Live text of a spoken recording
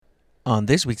On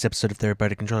this week's episode of Third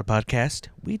Party Controller Podcast,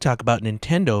 we talk about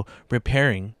Nintendo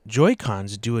repairing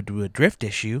Joy-Cons due to a drift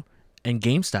issue, and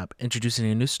GameStop introducing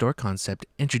a new store concept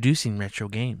introducing retro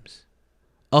games.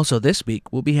 Also this week,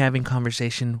 we'll be having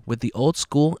conversation with the old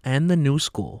school and the new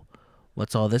school.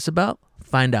 What's all this about?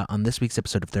 Find out on this week's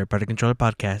episode of Third Party Controller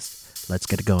Podcast. Let's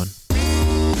get it going.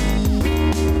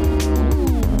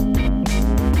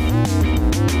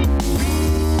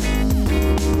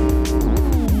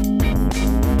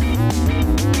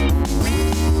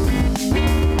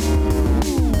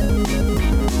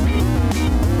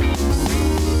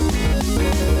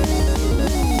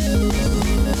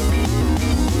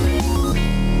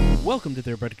 Welcome to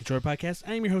Third Party Controller Podcast.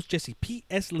 I am your host, Jesse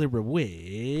P.S. Libra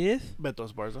with Beto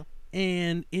Esparza.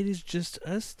 And it is just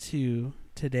us two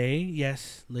today.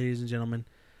 Yes, ladies and gentlemen.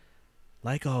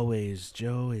 Like always,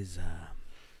 Joe is,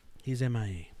 he's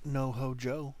MIA. No Ho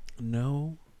Joe.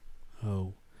 No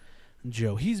ho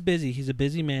Joe. He's busy. He's a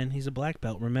busy man. He's a black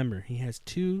belt. Remember, he has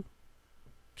 2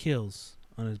 kills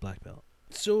on his black belt.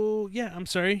 So, yeah, I'm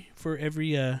sorry for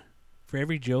every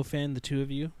Joe fan, the 2 of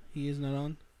you, he is not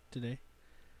on today.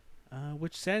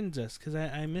 Which saddens us, because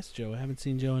I miss Joe. I haven't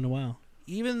seen Joe in a while.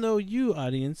 Even though you,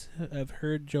 audience, have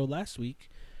heard Joe last week,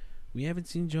 we haven't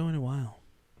seen Joe in a while.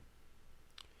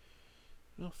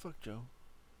 No, fuck Joe.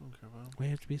 I don't care about him. We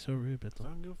have to be so rude, I Bethel.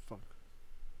 don't give a fuck.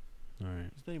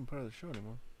 Alright. He's not even part of the show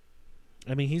anymore.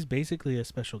 I mean, he's basically a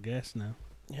special guest now.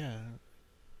 Yeah.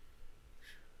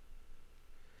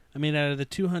 I mean, out of the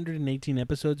 218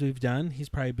 episodes we've done, he's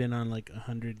probably been on like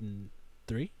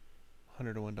 103.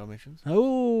 101 Dalmatians.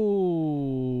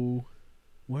 Oh,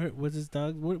 what's his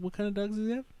dog? What kind of dogs does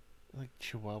he have? Like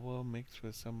Chihuahua mixed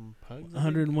with some pugs.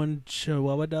 101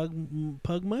 Chihuahua dog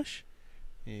pug mush.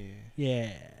 Yeah.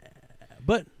 Yeah,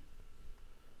 but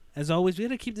as always, we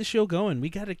gotta keep the show going. We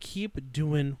gotta keep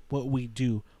doing what we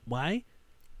do. Why?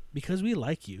 Because we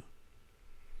like you,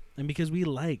 and because we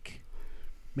like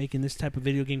making this type of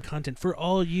video game content for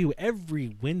all you.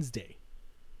 Every Wednesday,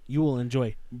 you will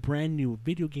enjoy brand new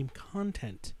video game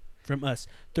content from us,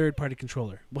 Third Party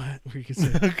Controller. What were you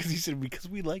gonna say? Because you said, because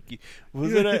we like you.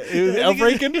 Was it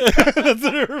Elfraken? That's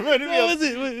what it reminded me What of. was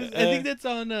it? I think that's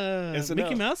on SNL.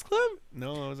 Mickey Mouse Club?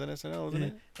 No, it was on SNL, wasn't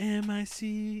it?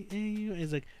 M-I-C-A-U.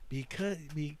 It's like,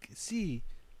 C.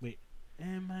 Wait.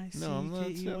 M-I-C-A-U.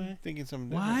 No, I'm thinking something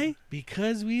different. Why?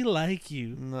 Because we like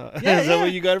you. No. Yeah, Is that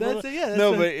what you got it that's from? it, yeah, that's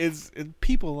No, it. but it's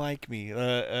people like me. Al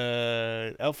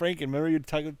Franken, remember you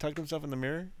talked to himself in the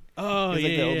mirror? Oh, He's yeah,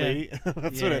 like the old yeah. lady.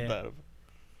 That's what I Yeah. thought of.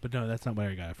 But no, that's not where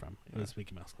I got it from. It was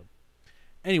Mickey Mouse Club.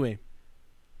 Anyway,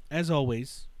 as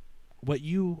always, what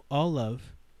you all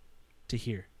love to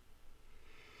hear,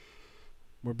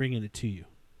 we're bringing it to you.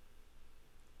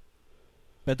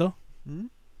 Beto? Hmm?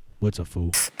 What's a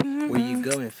fool? Where you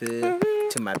going, fool?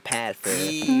 To my pad,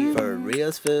 fool. For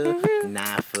reals, fool?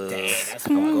 Nah, fool.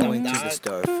 I'm going to the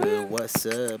store, fool. What's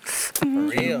up? For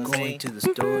reals, going to the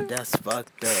store, that's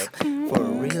fucked up. For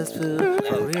reals, fool?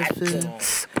 For reals,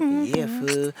 fool? Yeah,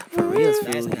 fool. For reals,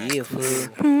 fool? Yeah,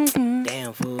 fool.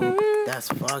 Damn, fool. That's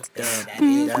fucked up.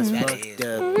 That's fucked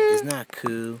up. It's not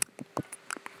cool.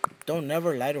 Don't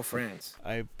never lie to friends.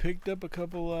 I picked up a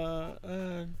couple,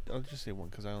 I'll just say one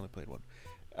because I only played one.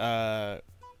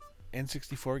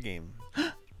 N64 game.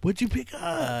 What'd you pick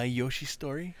up? Yoshi's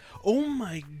Story. Oh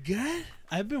my god.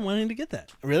 I've been wanting to get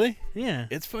that. Really? Yeah.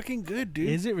 It's fucking good, dude.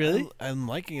 Is it really? I'm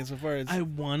liking it so far. I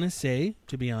want to say,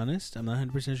 to be honest, I'm not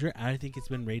 100% sure. I think it's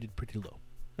been rated pretty low.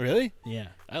 Really? Yeah.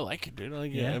 I like it, dude. I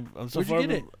like Yeah? it. I'm so Where'd you far.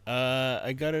 get it?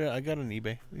 I got it on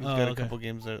eBay. It's Oh, got a okay. couple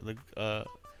games that like a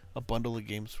bundle of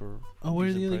games for. Oh, what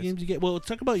are the decent other price. games you get? Well, let's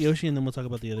talk about Yoshi, and then we'll talk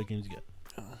about the other games you get.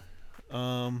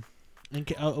 And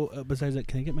besides that,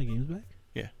 can I get my games back?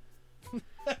 Yeah.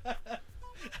 I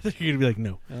thought you were gonna be like,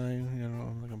 no.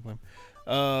 I'm not gonna play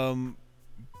 'em.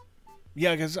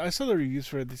 Yeah, because I saw the reviews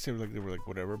for it. They were like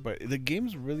whatever, but the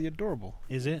game's really adorable.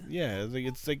 Is it? Yeah,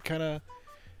 it's like kind of.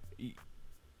 I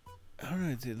don't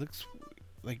know. It looks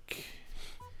like.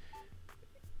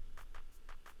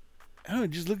 I don't know.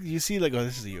 Just look. You see, like, oh,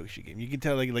 this is a Yoshi game. You can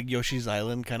tell, like Yoshi's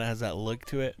Island kind of has that look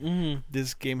to it. Mm-hmm.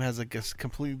 This game has like a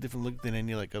completely different look than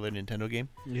any like other Nintendo game.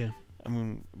 Yeah. I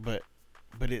mean, but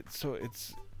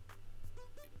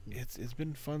it's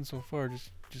been fun so far.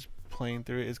 Just playing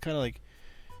through it. It's kind of like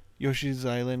Yoshi's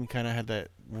Island kind of had that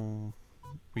where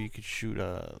you could shoot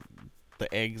the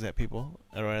eggs at people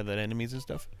or at enemies and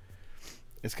stuff.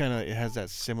 It has that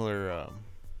similar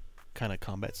kind of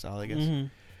combat style, I guess.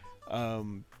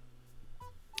 Mm-hmm.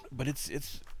 But it's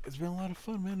been a lot of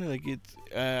fun, man. Like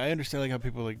I understand like how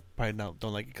people like probably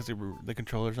don't like it because the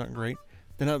controllers aren't great.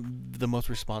 They're not the most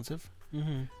responsive.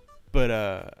 Mm-hmm.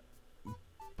 But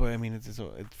But I mean,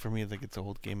 for me, like it's an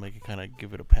old game. I can kind of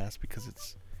give it a pass because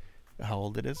it's how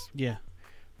old it is. Yeah.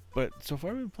 But so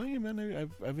far, I've been playing it, man.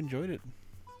 I've enjoyed it.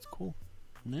 It's cool.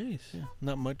 Nice. Yeah,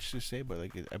 not much to say, but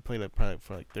like I played it probably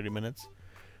for like 30 minutes,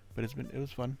 but it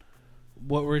was fun.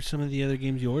 What were some of the other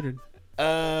games you ordered?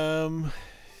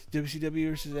 WCW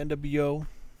versus NWO.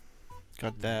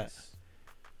 Got that.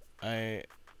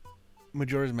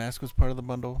 Majora's Mask was part of the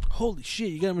bundle. Holy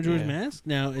shit! You got Majora's Yeah. Mask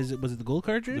now. Was it the gold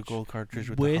cartridge? The gold cartridge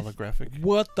with With the holographic.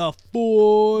 What the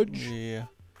fudge? Yeah.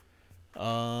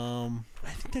 I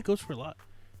think that goes for a lot.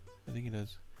 I think it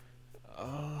does.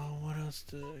 What else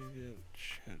did I get?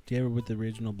 Shit. Do you ever with the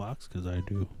original box? Because I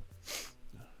do.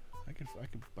 I could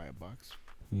buy a box.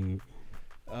 Mm.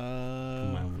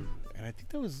 And I think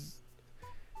there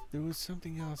was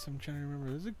something else I'm trying to remember.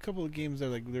 There's a couple of games that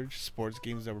they're just sports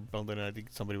games that were bundled, and I think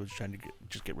somebody was trying to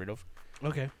get rid of.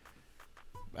 Okay.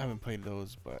 I haven't played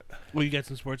those, but Well, you got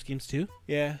some sports games too.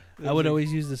 yeah, I would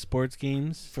always use the sports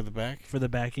games for the back. for the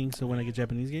backing. So when I get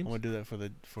Japanese I'm games. gonna do that for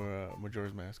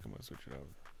Majora's Mask. I'm gonna switch it out.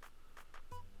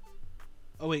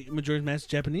 Oh wait, Majora's Mask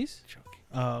Japanese? Joking.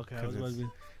 Oh, okay. I 'Cause was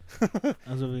it's-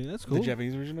 wondering. That's cool. The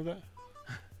Japanese version of that.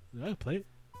 I can play it.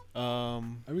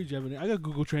 I I read Japanese. I got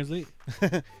Google Translate.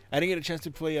 didn't get a chance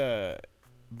to play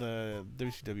the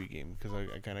WCW game because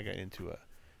I kind of got into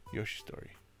Yoshi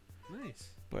Story. Nice.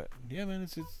 But yeah, man,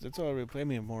 that's all I really play. I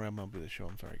mean, more MLB The Show.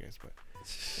 I'm sorry, guys, but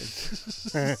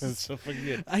it's so fucking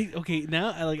good.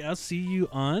 Now I'll see you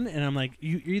on, and I'm like,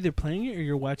 you're either playing it or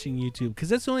you're watching YouTube, because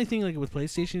that's the only thing like with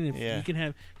PlayStation. If Yeah. you can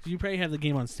have, you probably have the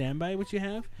game on standby, which you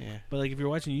have, Yeah, but like if you're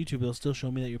watching YouTube, it'll still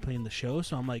show me that you're playing the show.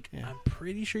 So I'm like, Yeah. I'm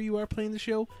pretty sure you are playing the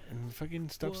show, and fucking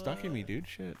stop stalking me, dude.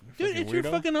 Shit, dude. Fucking If you're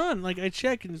weirdo. fucking on, like I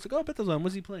check and it's like, oh, Beto's on.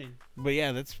 What's he playing? But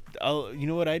yeah, you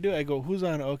know what I do? I go, who's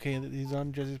on? Okay, he's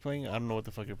on. Jesse's playing. I don't know what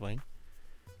the fuck you're playing.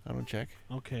 I don't check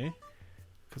Okay.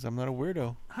 because I'm not a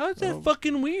weirdo. How is that Oh.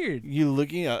 fucking weird? You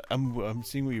looking? I'm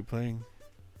seeing what you're playing.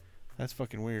 That's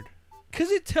fucking weird.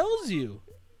 Because it tells you.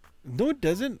 No, it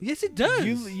doesn't. Yes, it does.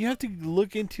 You have to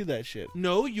look into that shit.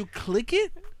 No, you click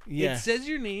it. Yeah, It says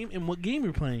your name and what game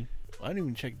you're playing. I didn't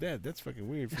even check that. That's fucking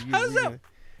weird for you. How's that?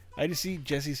 I just see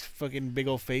Jesse's fucking big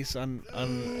old face on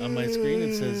my screen.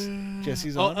 It says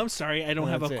Jesse's Oh, on. I'm sorry. I don't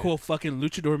No, have a that's it. cool fucking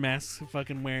luchador mask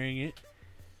fucking wearing it.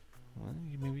 Well,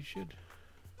 you maybe should,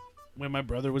 When my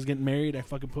brother was getting married, I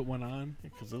fucking put one on.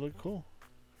 because it looked cool.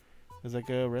 It's like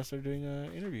a wrestler doing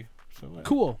an interview. So what?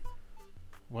 Cool.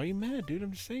 Why are you mad, dude?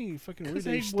 I'm just saying you fucking weird Because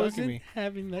that I you're stalking wasn't me.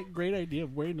 having that great idea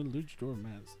of wearing a luchador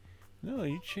mask. No,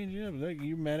 you changing it up. Like,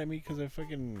 you're mad at me because I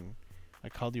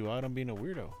called you out on being a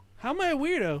weirdo. How am I a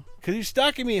weirdo? Because you're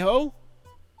stalking me, ho!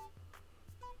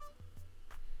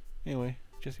 Anyway,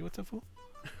 Jesse, what's up, fool?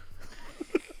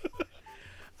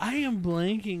 I am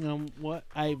blanking on what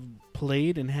I've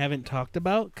played and haven't talked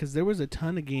about because there was a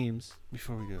ton of games.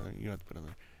 Before we go, you don't have to put on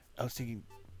there. I was thinking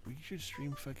we should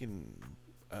stream fucking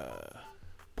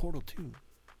Portal 2.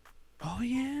 Oh,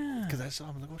 yeah. Because I saw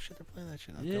them, like, oh shit, they're playing that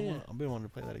shit. Yeah. I've been wanting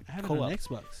to play that. I have it co-op. on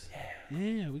Xbox.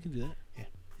 Yeah, we can do that. Yeah.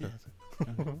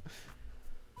 Okay.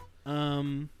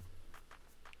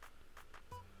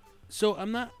 So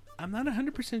I'm not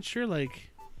 100% sure.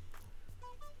 Like,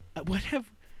 what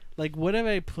have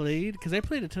I played? Because I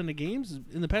played a ton of games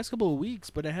in the past couple of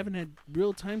weeks, but I haven't had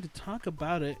real time to talk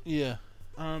about it. Yeah.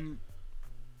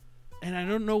 And I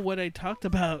don't know what I talked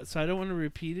about, so I don't want to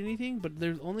repeat anything. But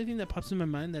the only thing that pops in my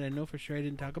mind that I know for sure I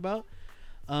didn't talk about,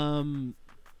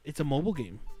 it's a mobile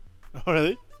game. Oh,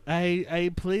 really?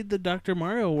 I played the Dr.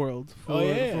 Mario World for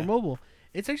mobile.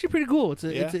 It's actually pretty cool. It's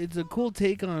a cool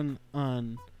take on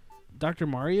Dr.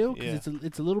 Mario because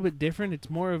it's a little bit different. It's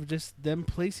more of just them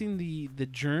placing the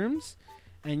germs,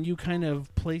 and you kind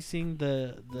of placing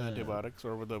the antibiotics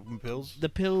or with the pills. The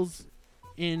pills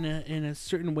in a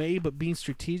certain way, but being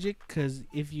strategic. Because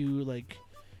if you like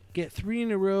get 3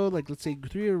 in a row, like let's say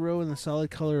 3 in a row in the solid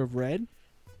color of red,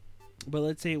 but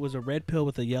let's say it was a red pill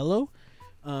with a yellow.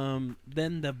 Then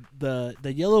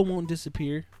the yellow won't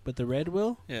disappear, but the red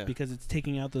will, because it's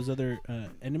taking out those other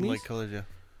enemies. Light colors, yeah.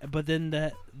 But then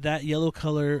that yellow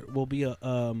color will be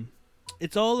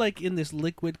it's all like in this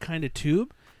liquid kind of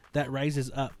tube that rises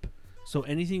up. So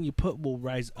anything you put will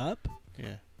rise up.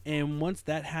 Yeah. And once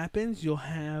that happens, you'll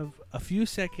have a few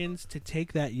seconds to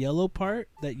take that yellow part,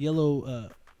 that yellow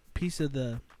piece of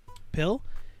the pill,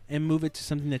 and move it to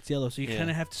something that's yellow. So you kind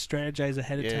of have to strategize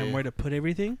ahead of time where to put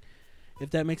everything.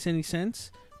 If that makes any sense.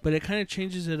 But it kind of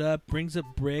changes it up, brings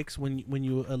up bricks. When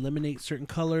you eliminate certain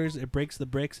colors, it breaks the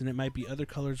bricks, and it might be other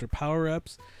colors or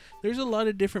power-ups. There's a lot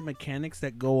of different mechanics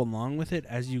that go along with it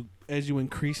as you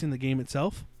increase in the game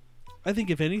itself. I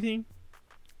think if anything,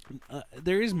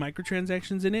 there is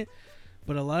microtransactions in it,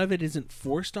 but a lot of it isn't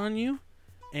forced on you,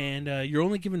 and you're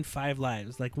only given 5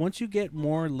 lives. Like once you get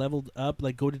more leveled up,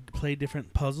 like go to play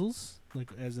different puzzles, like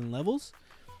as in levels.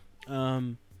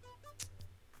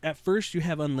 At first you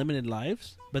have unlimited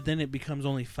lives, but then it becomes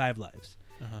only 5 lives.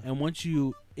 And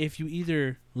if you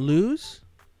either lose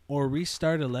or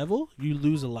restart a level, you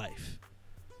lose a life.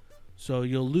 So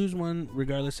you'll lose one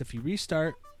regardless if you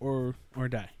restart or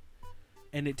die.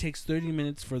 And it takes 30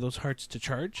 minutes for those hearts to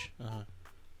charge.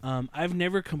 I've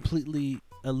never completely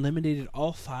eliminated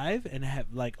all 5 and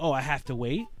I have to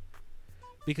wait.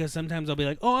 Because sometimes I'll be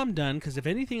like, oh, I'm done. Because if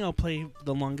anything, I'll play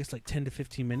the longest, like 10 to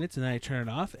 15 minutes, and then I turn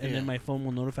it off, and then my phone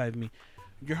will notify me,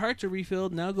 your hearts are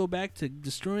refilled. Now go back to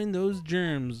destroying those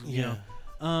germs. You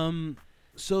know?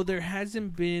 So there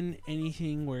hasn't been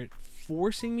anything where it's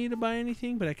forcing me to buy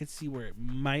anything, but I could see where it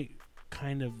might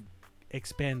kind of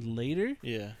expand later.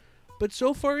 Yeah. But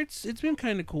so far, it's been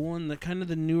kind of cool, and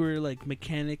the newer like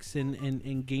mechanics and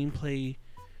gameplay,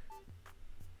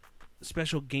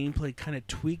 special gameplay kind of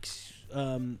tweaks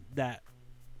that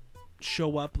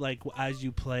show up like as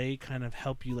you play, kind of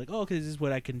help you like, oh, okay, this is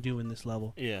what I can do in this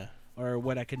level. Yeah. Or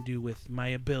what I can do with my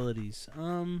abilities.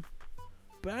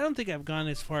 But I don't think I've gone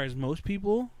as far as most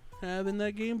people have in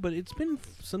that game. But it's been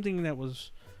something that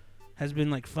has been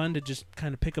like fun to just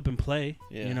kind of pick up and play.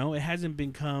 Yeah. You know, it hasn't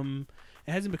become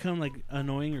like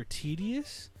annoying or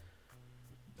tedious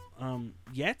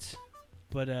yet.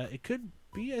 But it could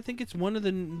be. I think it's one of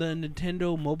the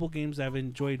Nintendo mobile games I've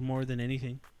enjoyed more than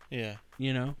anything. Yeah.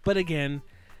 You know, but again,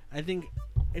 I think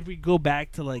if we go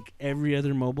back to like every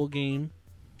other mobile game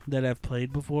that I've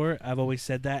played before, I've always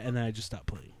said that, and then I just stopped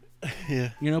playing. Yeah.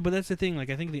 You know, but that's the thing.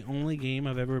 Like, I think the only game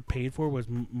I've ever paid for was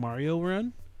Mario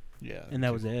Run. Yeah. And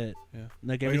that was it. Yeah.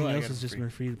 Like, everything else has just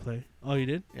been free to play. Oh, you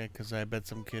did? Yeah, because I bet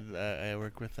some kid I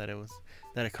work with that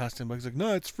it cost $10. He's like,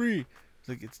 no, it's free. It's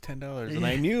like, it's $10. And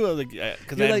I knew, I was like,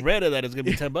 because I read it that it's going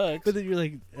to be $10. But then you're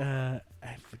like,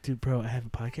 dude, bro, I have a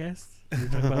podcast. We're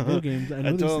talking about video games. I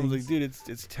told him, like, dude, it's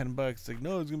 $10. Like,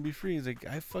 no, it's going to be free. He's like,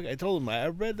 I told him, I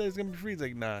read that it's going to be free. He's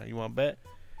like, nah, you want to bet?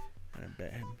 And I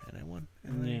bet him, and I won.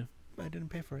 And then I didn't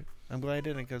pay for it. I'm glad I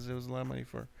didn't, because it was a lot of money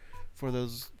for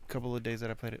those couple of days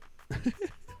that I played it.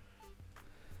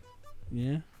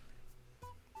 Yeah.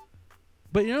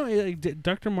 But you know, like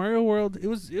Dr. Mario World, it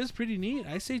was pretty neat.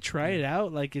 I say try it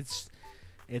out. Like it's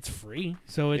free,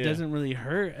 so it doesn't really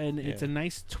hurt, and it's a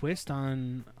nice twist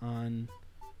on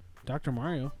Dr.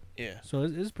 Mario. Yeah. So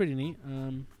it's pretty neat.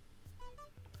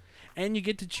 And you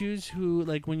get to choose who,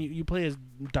 like when you play as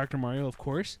Dr. Mario, of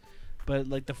course. But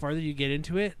like the farther you get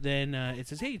into it, then it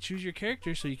says, "Hey, choose your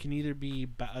character." So you can either be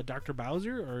Dr.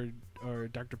 Bowser or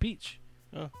Dr. Peach.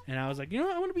 Oh. And I was like, you know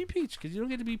what? I want to be Peach because you don't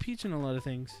get to be Peach in a lot of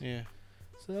things. Yeah.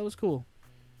 So that was cool.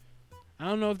 I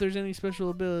don't know if there's any special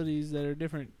abilities that are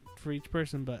different for each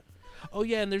person, but oh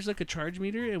yeah, and there's like a charge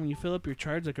meter, and when you fill up your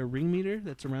charge, like a ring meter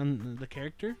that's around the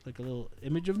character, like a little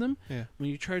image of them. Yeah. When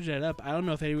you charge that up, I don't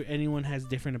know if anyone has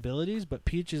different abilities, but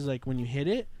Peach is like when you hit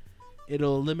it,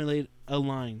 it'll eliminate a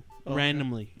line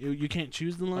randomly. You can't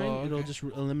choose the line; it'll just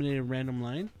eliminate a random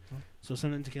line. So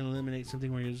sometimes it can eliminate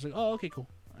something where you're just like, oh, okay, cool.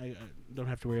 I don't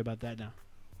have to worry about that now.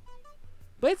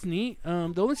 But it's neat.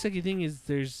 The only second thing is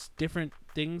there's different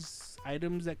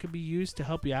items that could be used to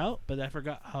help you out, but I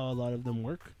forgot how a lot of them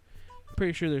work. I'm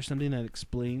pretty sure there's something that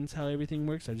explains how everything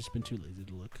works. I've just been too lazy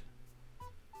to look.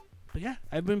 But yeah,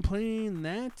 I've been playing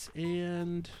that,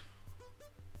 and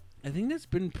I think that's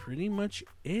been pretty much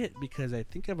it, because I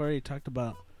think I've already talked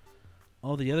about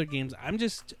all the other games.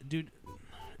 Dude,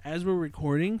 as we're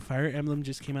recording, Fire Emblem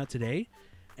just came out today,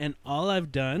 and all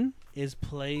I've done is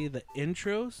play the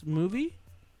intros movie.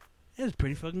 It's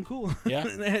pretty fucking cool. Yeah.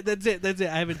 That's it.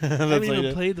 I haven't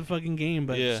even played the fucking game,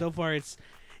 but so far it's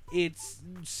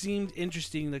seemed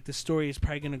interesting. Like the story is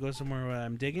probably gonna go somewhere where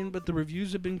I'm digging, but the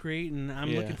reviews have been great, and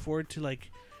I'm looking forward to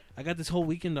I got this whole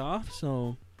weekend off,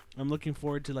 so I'm looking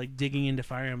forward to digging into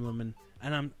Fire Emblem,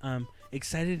 and I'm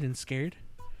excited and scared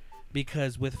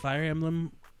because with Fire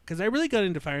Emblem, because I really got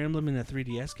into Fire Emblem in the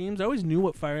 3DS games. I always knew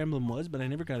what Fire Emblem was, but I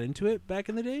never got into it back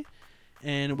in the day.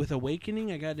 And with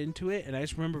Awakening, I got into it, and I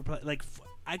just remember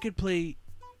I could play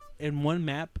in one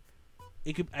map.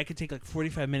 I could take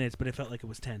 45 minutes, but it felt like it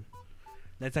was 10.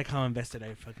 That's how invested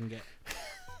I fucking get.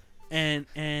 and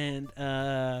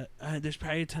there's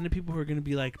probably a ton of people who are gonna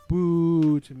be like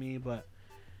boo to me, but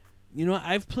you know,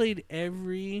 I've played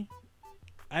every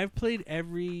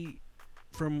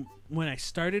from when I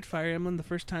started Fire Emblem the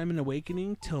first time in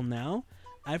Awakening till now.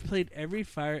 I've played every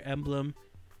Fire Emblem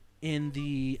in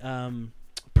the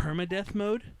permadeath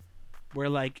mode,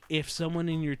 where if someone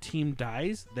in your team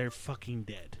dies, they're fucking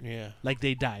dead. Yeah.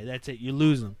 They die. That's it. You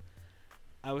lose them.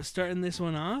 I was starting this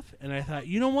one off, and I thought,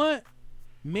 you know what?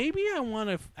 Maybe I want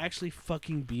to actually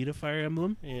fucking beat a Fire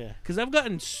Emblem. Yeah. Because I've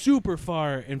gotten super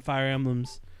far in Fire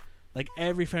Emblems. Like,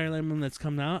 every Fire Emblem that's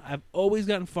come out, I've always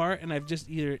gotten far, and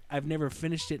I've never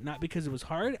finished it, not because it was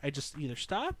hard. I just either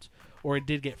stopped, or it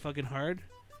did get fucking hard.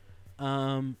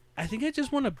 I think I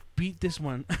just want to beat this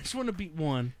one. I just want to beat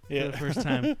one for the first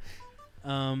time.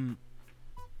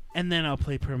 And then I'll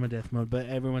play permadeath mode, but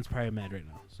everyone's probably mad right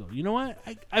now. So, you know what?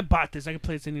 I bought this. I can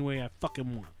play this any way I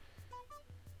fucking want.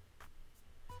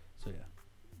 So, yeah.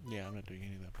 Yeah, I'm not doing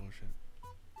any of that bullshit.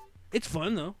 It's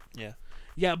fun, though. Yeah.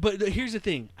 Yeah, but here's the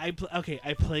thing. I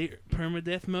play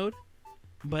permadeath mode,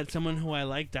 but someone who I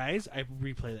like dies, I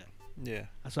replay that. Yeah.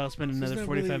 So I'll spend another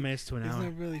 45 minutes to an hour. It's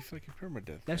not really fucking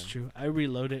permadeath. That's man. true. I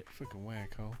reload it. Fucking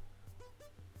whack, ho.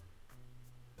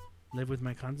 Live with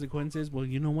my consequences. Well,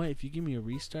 you know what? If you give me a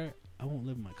restart, I won't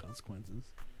live with my consequences.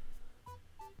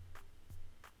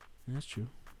 That's true.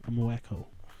 I'm a wacko.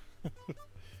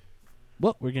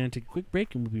 Well, we're going to take a quick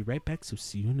break and we'll be right back, so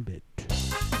see you in a bit.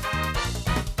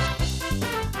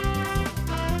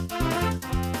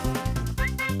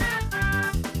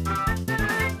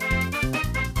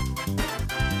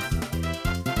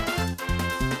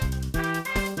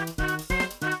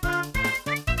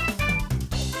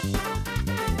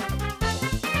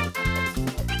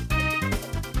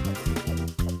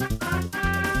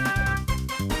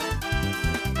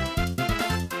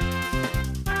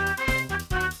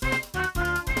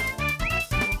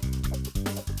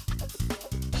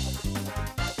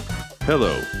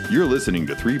 Hello, you're listening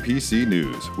to 3PC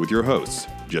News with your hosts,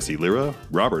 Jesse Lira,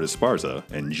 Robert Esparza,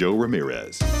 and Joe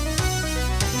Ramirez.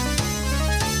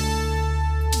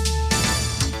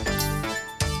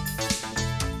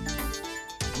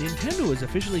 Nintendo is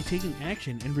officially taking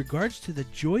action in regards to the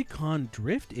Joy-Con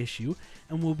drift issue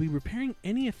and will be repairing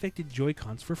any affected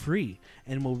Joy-Cons for free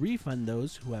and will refund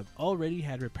those who have already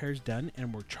had repairs done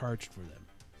and were charged for them.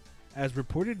 As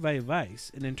reported via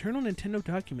Vice, an internal Nintendo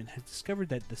document has discovered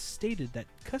that stated that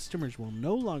customers will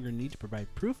no longer need to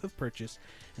provide proof of purchase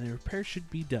and the repair should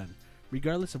be done,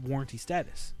 regardless of warranty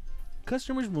status.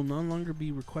 Customers will no longer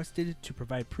be requested to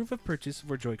provide proof of purchase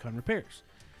for Joy-Con repairs.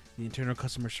 The internal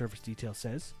customer service detail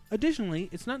says, additionally,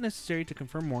 it's not necessary to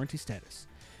confirm warranty status.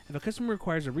 If a customer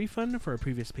requires a refund for a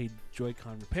previous paid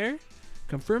Joy-Con repair,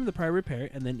 confirm the prior repair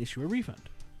and then issue a refund.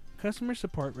 Customer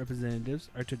support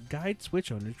representatives are to guide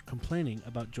Switch owners complaining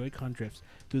about Joy-Con drifts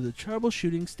through the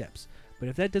troubleshooting steps, but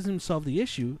if that doesn't solve the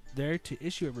issue, they're to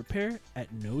issue a repair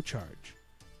at no charge.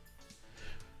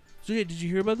 So yeah, did you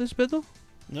hear about this, Bethel?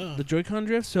 No. The Joy-Con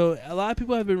drift? So a lot of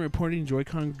people have been reporting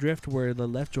Joy-Con drift where the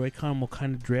left Joy-Con will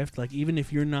kind of drift, like even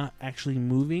if you're not actually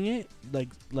moving it,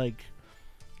 like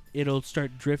it'll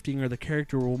start drifting or the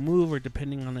character will move, or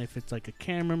depending on if it's like a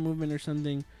camera movement or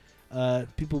something.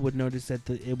 People would notice that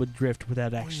it would drift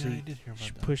without actually I did hear about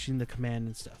that. pushing the command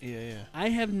and stuff. Yeah. I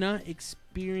have not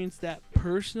experienced that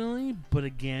personally, but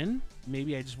again,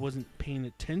 maybe I just wasn't paying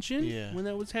attention when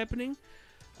that was happening.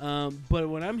 But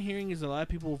what I'm hearing is a lot of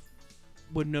people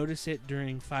would notice it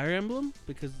during Fire Emblem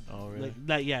because,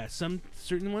 some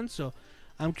certain ones. So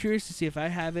I'm curious to see if I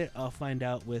have it. I'll find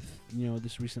out with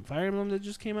this recent Fire Emblem that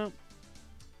just came out.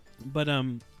 But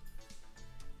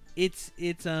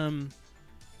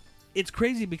it's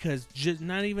crazy because just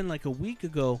not even like a week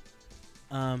ago,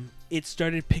 it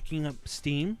started picking up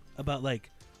steam about like,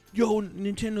 yo,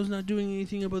 Nintendo's not doing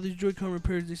anything about these Joy-Con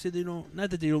repairs. They said they don't, not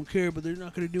that they don't care, but they're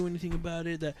not going to do anything about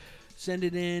it. That send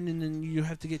it in and then you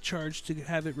have to get charged to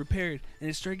have it repaired. And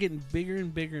it started getting bigger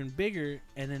and bigger and bigger.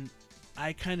 And then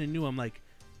I kind of knew, I'm like,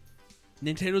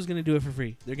 Nintendo's going to do it for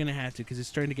free. They're going to have to because it's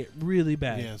starting to get really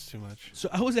bad. Yeah, it's too much. So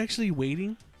I was actually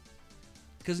waiting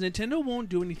because Nintendo won't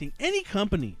do anything. Any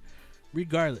company,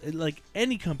 regardless, like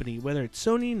any company, whether it's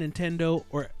Sony, Nintendo,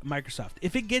 or Microsoft,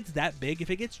 if it gets that big, if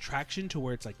it gets traction to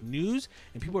where it's like news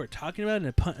and people are talking about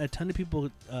it and a ton of people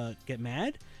get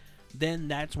mad, then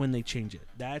that's when they change it.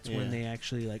 That's when they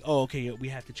actually like, oh, okay, we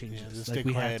have to change this. Just Like, stay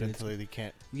we quiet have to. until they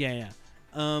can't. Yeah.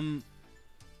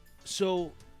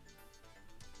 So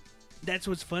that's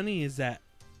what's funny is that,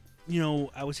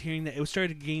 I was hearing that it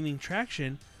started gaining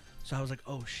traction. So I was like,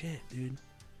 oh shit, dude,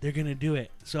 they're going to do it.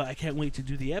 So I can't wait to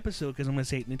do the episode because I'm going to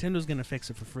say Nintendo's going to fix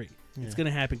it for free. Yeah. It's going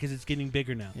to happen because it's getting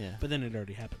bigger now. Yeah. But then it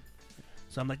already happened.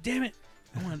 So I'm like, damn it.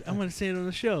 I want to say it on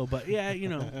the show. But yeah,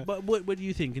 but what do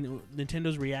you think?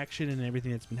 Nintendo's reaction and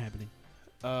everything that's been happening?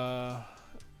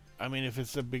 I mean, if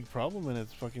it's a big problem and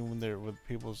it's fucking when they're with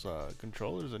people's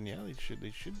controllers, then yeah,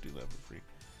 they should do that for free.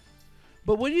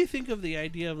 But what do you think of the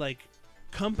idea of like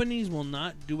companies will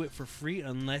not do it for free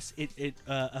unless it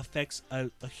affects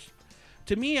to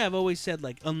to me, I've always said,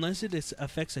 like, unless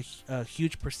affects a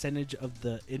huge percentage of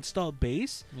the installed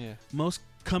base, Yeah. most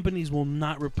companies will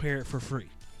not repair it for free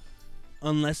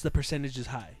unless the percentage is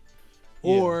high.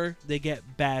 Yeah. Or they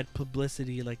get bad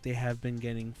publicity like they have been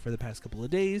getting for the past couple of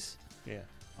days Yeah.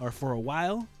 or for a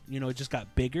while. You know, it just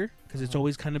got bigger because it's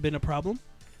always kind of been a problem.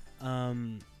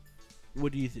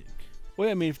 What do you think? Well,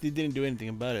 I mean, if they didn't do anything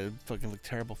about it, it'd fucking look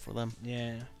terrible for them.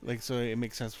 Yeah. Like, so it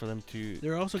makes sense for them to.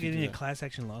 They're also to getting do a that. class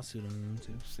action lawsuit on them,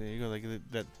 too. So there you go. Like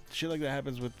that shit like that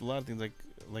happens with a lot of things.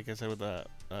 Like I said with the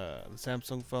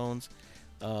Samsung phones.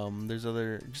 There's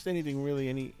other just anything really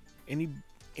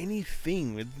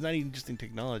anything. It's not even just in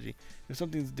technology. If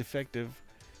something's defective,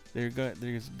 they're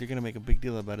gonna make a big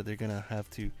deal about it. They're gonna have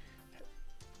to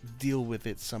deal with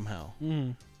it somehow.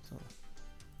 Mm. So,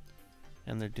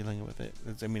 and they're dealing with it.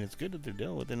 It's good that they're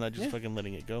dealing with it, not just Yeah. fucking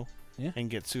letting it go. Yeah. And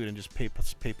get sued and just pay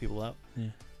people out. Yeah.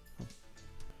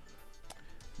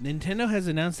 Nintendo has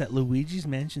announced that Luigi's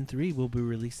Mansion 3 will be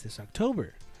released this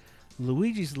October.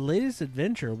 Luigi's latest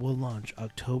adventure will launch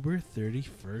October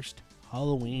 31st,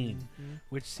 Halloween,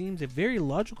 which seems a very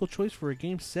logical choice for a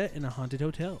game set in a haunted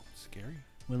hotel. Scary.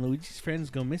 When Luigi's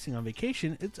friends go missing on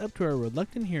vacation, it's up to our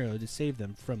reluctant hero to save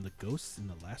them from the ghosts in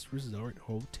the Last Resort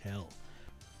Hotel.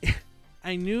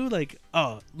 I knew,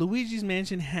 Luigi's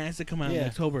Mansion has to come out in Yeah.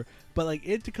 October, but,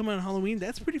 it to come out on Halloween,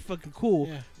 that's pretty fucking cool.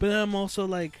 Yeah. But then I'm also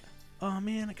like, oh,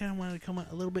 man, I kind of wanted to come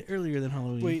out a little bit earlier than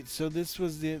Halloween. Wait, so this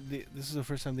was this is the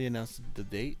first time they announced the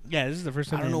date? Yeah, this is the first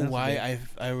time I don't know announced why it.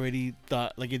 I already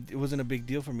thought it wasn't a big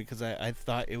deal for me because I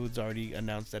thought it was already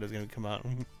announced that it was going to come out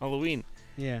on Halloween.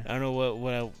 Yeah. I don't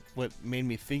know what made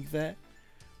me think that.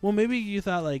 Well, maybe you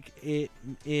thought,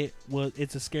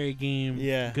 it's a scary game.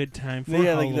 Yeah. Good time for Yeah,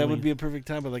 Halloween. that would be a perfect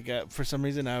time. But for some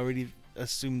reason, I already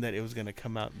assumed that it was going to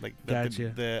come out. Gotcha.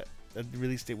 The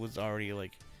release date was already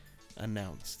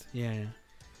announced. Yeah.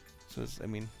 So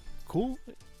cool.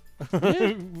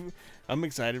 Yeah. I'm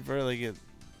excited for it.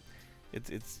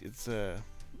 It's a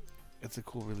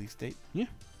cool release date.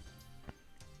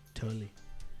 Totally.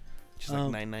 Just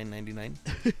 $99.99.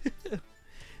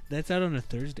 That's out on a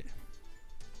Thursday.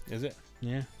 Is it?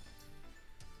 Yeah.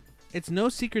 It's no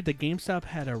secret that GameStop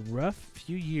had a rough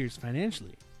few years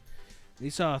financially. They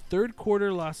saw a third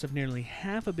quarter loss of nearly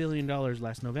 $500 million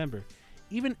last November,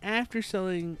 even after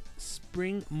selling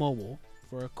Spring Mobile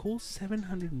for a cool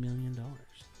 $700 million.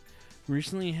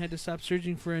 Recently, it had to stop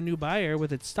searching for a new buyer,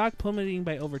 with its stock plummeting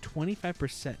by over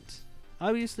 25%.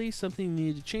 Obviously, something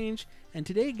needed to change, and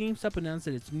today GameStop announced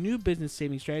that its new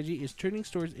business-saving strategy is turning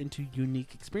stores into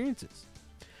unique experiences.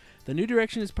 The new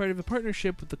direction is part of a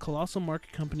partnership with the colossal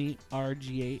market company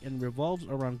RGA and revolves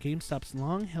around GameStop's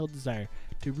long-held desire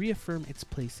to reaffirm its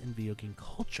place in video game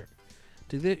culture.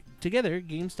 Together,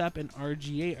 GameStop and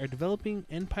RGA are developing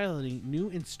and piloting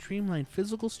new and streamlined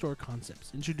physical store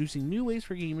concepts, introducing new ways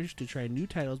for gamers to try new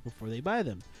titles before they buy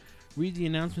them. Read the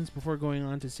announcements before going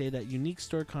on to say that unique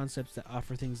store concepts that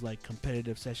offer things like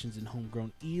competitive sessions in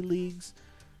homegrown e-leagues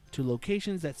to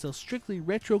locations that sell strictly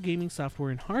retro gaming software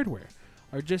and hardware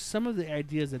are just some of the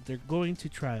ideas that they're going to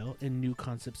trial in new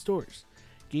concept stores.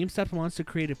 GameStop wants to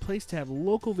create a place to have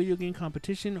local video game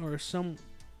competition or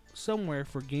somewhere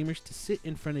for gamers to sit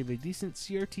in front of a decent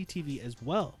CRT TV as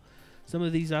well. Some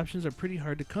of these options are pretty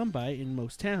hard to come by in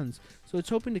most towns, so it's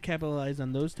hoping to capitalize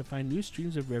on those to find new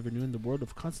streams of revenue in the world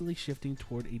of constantly shifting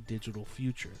toward a digital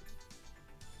future.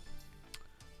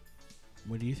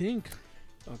 What do you think?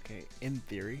 Okay, in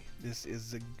theory, this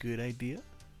is a good idea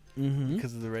Mm-hmm.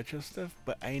 because of the retro stuff,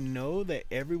 but I know that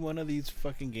every one of these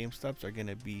fucking GameStops are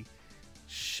gonna be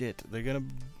shit.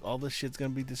 All the shit's gonna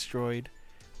be destroyed.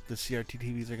 The CRT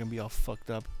TVs are gonna be all fucked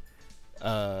up.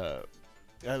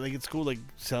 It's cool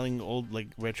selling old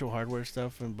retro hardware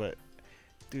stuff, but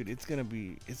dude, it's gonna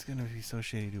be so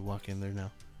shitty to walk in there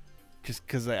now. Just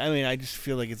because I just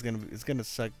feel like it's gonna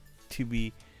suck to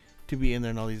be in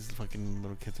there and all these fucking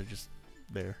little kids are just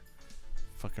there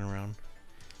fucking around.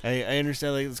 I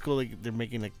understand it's cool they're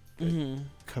making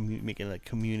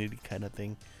community kind of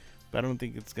thing, but I don't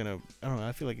think it's gonna. I don't know.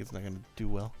 I feel like it's not gonna do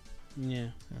well. Yeah.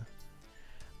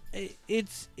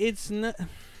 It's not.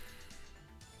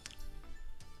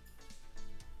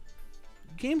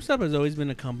 GameStop has always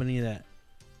been a company that,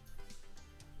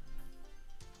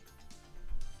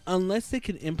 unless they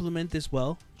can implement this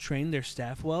well, train their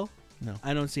staff well, No.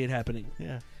 I don't see it happening.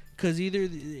 Yeah. Because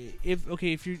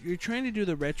if you're trying to do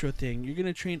the retro thing, you're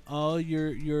gonna train all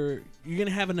you're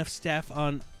gonna have enough staff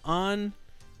on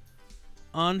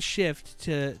shift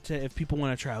to if people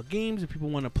want to try out games, if people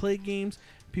want to play games,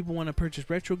 people want to purchase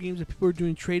retro games, if people are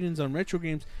doing trade-ins on retro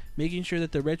games, making sure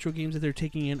that the retro games that they're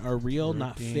taking in are real,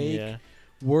 not fake. Yeah.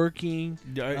 working.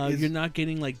 Is, You're not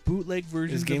getting like bootleg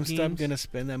versions is of GameStop games. gonna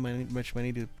spend that much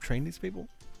money to train these people?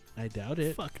 I doubt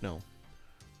it. Fuck no.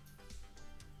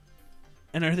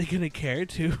 And are they gonna care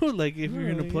too? Like if you're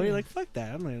an No, employee, yeah. like fuck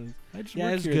that. I'm like, I just Yeah,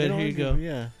 work it's here. good. They don't Here you give- go.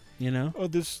 Yeah. you know. Oh,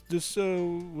 this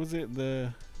was it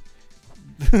the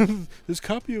this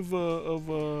copy of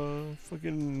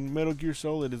fucking Metal Gear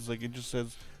Solid is like it just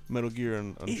says Metal Gear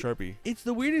on Sharpie. It's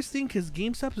the weirdest thing because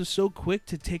GameStop is so quick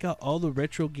to take out all the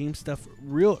retro game stuff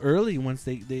real early. Once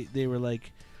they were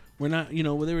like, we're not, you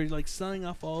know, they were like selling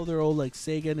off all their old like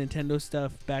Sega, Nintendo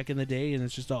stuff back in the day, and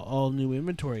it's just all new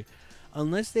inventory.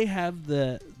 Unless they have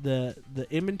the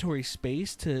inventory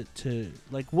space to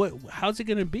like how's it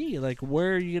gonna be? Like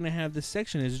where are you gonna have this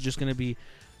section? Is it just gonna be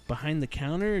behind the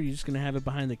counter? Are you just gonna have it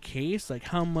behind the case? Like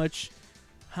how much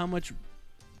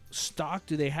stock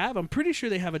do they have? I'm pretty sure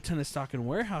they have a ton of stock in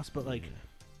warehouse, but like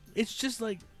it's just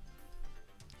like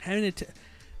having it.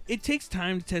 It takes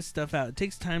time to test stuff out. It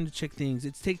takes time to check things.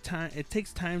 It takes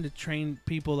time to train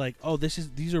people. Like, oh,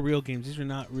 these are real games. These are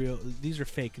not real. These are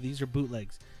fake. These are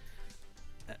bootlegs.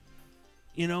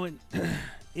 You know, and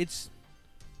it's.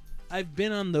 I've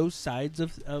been on those sides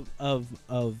of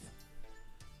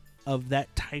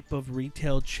that type of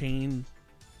retail chain,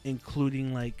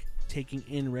 including like taking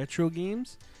in retro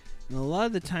games, and a lot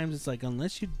of the times it's like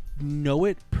unless you know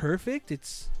it perfect,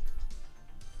 it's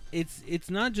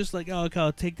not just like, oh, okay,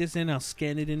 I'll take this in, I'll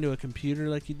scan it into a computer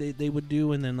like they would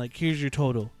do, and then like here's your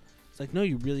total. It's like, no,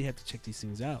 you really have to check these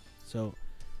things out. So,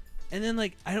 and then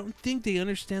like I don't think they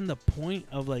understand the point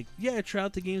of like, yeah, try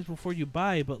out the games before you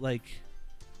buy, but like,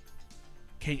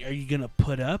 are you gonna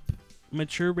put up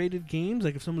mature rated games?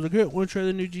 Like if someone's like, hey, I want to try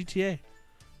the new GTA.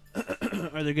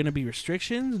 Are there going to be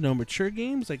restrictions? No mature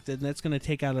games? Like then that's going to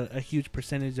take out a huge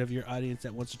percentage of your audience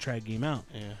that wants to try a game out.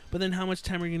 Yeah. But then how much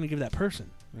time are you going to give that person?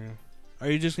 Yeah.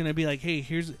 Are you just going to be like, hey,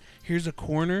 here's a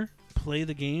corner, play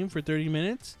the game for 30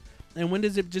 minutes? And when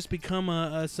does it just become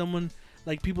someone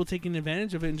like people taking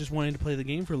advantage of it and just wanting to play the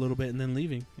game for a little bit and then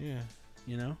leaving? Yeah.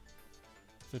 You know?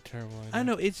 It's a terrible idea. I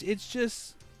know it's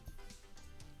just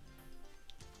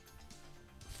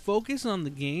focus on the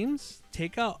games.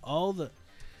 Take the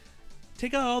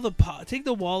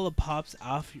wall of pops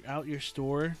out your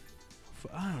store.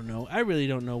 I don't know. I really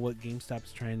don't know what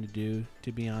GameStop's trying to do,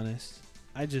 to be honest.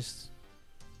 I just.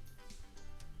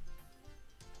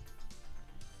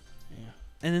 Yeah.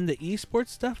 And then the esports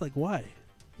stuff, like why?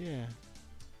 Yeah.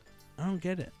 I don't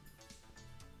get it.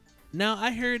 Now I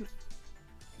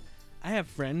have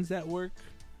friends that work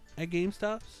at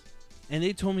GameStops, and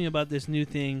they told me about this new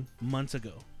thing months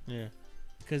ago. Yeah.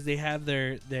 Because they have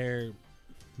their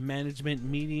management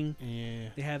meeting. Yeah.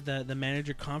 They have the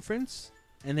manager conference,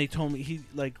 and they told me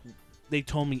they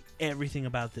told me everything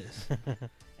about this.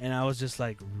 And I was just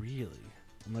like, really?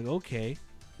 I'm like, okay.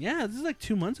 Yeah, this is like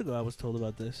 2 months ago I was told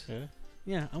about this. Yeah.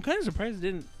 Yeah, I'm kind of surprised it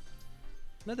didn't.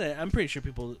 Not that I'm pretty sure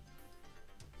people.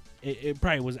 It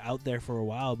probably was out there for a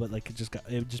while, but like it just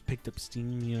picked up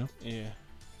steam, you know. Yeah.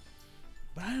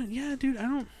 But dude, I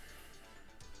don't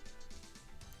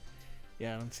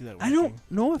see that. I don't working.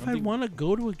 know if I don't I think- want to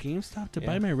go to a GameStop to Yeah.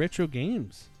 buy my retro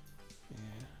games. Yeah.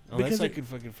 Because Unless I it- could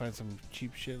fucking find some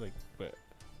cheap shit like, but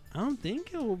I don't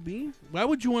think it will be. Why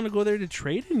would you want to go there to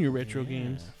trade in your retro yeah,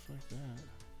 games? Fuck that.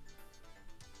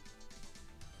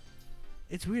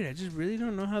 It's weird. I just really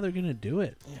don't know how they're gonna do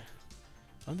it. Yeah.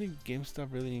 I don't think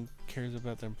GameStop really cares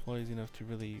about their employees enough to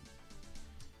really.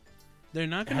 They're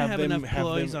not gonna Have have them- enough have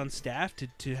employees them- on staff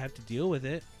to have to deal with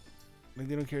it. Like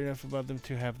they don't care enough about them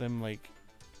to have them like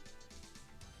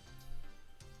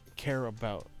care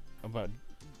about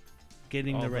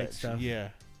Getting all the right that stuff. Yeah.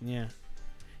 Yeah.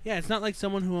 Yeah, it's not like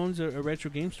someone who owns a retro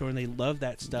game store and they love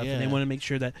that stuff and they Yeah. want to make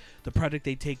sure that the product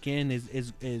they take in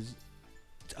is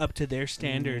up to their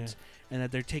standards and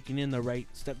that they're taking in the right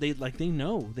stuff. They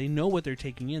know what they're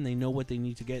taking in. They know what they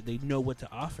need to get. They know what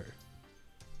to offer.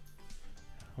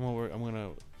 I'm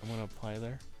gonna apply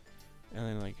there, and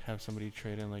then like have somebody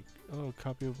trade in like, oh, a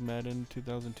copy of Madden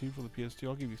 2002 for the PS2.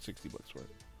 I'll give you $60 for it.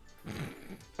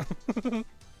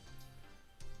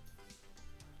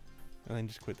 And then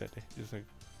just quit that day. Just like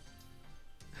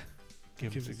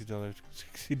give him $60.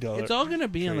 $60. It's all gonna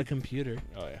be on the trade. computer,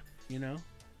 Oh yeah. you know.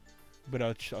 But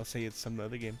I'll say it's some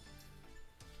other game.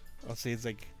 I'll say it's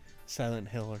like Silent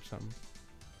Hill or something.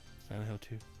 Silent Hill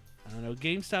 2. I don't know.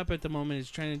 GameStop at the moment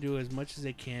is trying to do as much as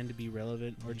they can to be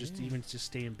relevant, or just Yeah. even just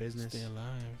stay in business. Stay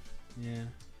alive. Yeah,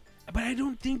 but I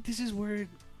don't think this is where.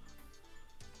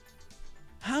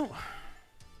 How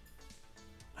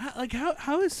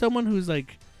is someone who's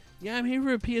like, yeah, I'm here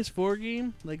for a PS4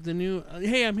 game, like the new.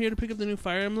 Hey, I'm here to pick up the new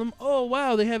Fire Emblem. Oh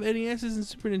wow, they have NESs and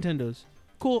Super Nintendos.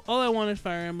 Cool. All I want is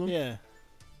Fire Emblem. Yeah.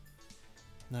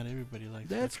 Not everybody likes.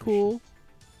 That's retro cool. shit.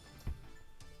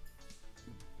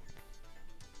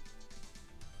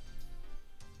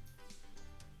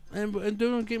 And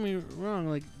don't get me wrong,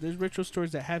 like there's retro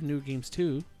stores that have new games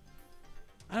too.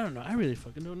 I don't know. I really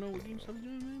fucking don't know what GameStop's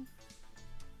doing, man.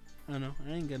 I don't know.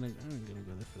 I ain't gonna go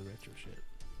there for the retro shit.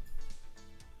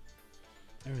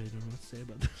 I really don't know what to say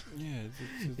about that.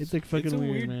 Yeah, It's like fucking a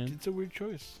weird, man. It's a weird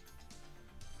choice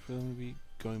for them to be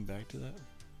going back to that.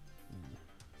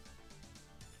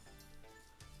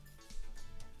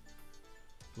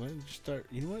 Why don't you start?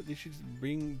 You know what? They should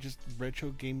bring just retro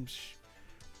game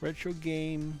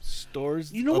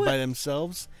stores You know what? by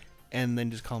themselves, and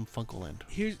then just call them Funkoland.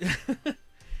 Here's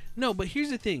no, but here's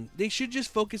the thing. They should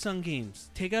just focus on games.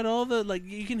 Take out all the like.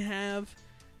 You can have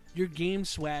your game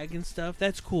swag and stuff.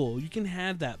 That's cool. You can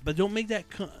have that, but don't make that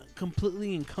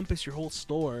completely encompass your whole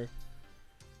store.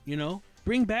 You know,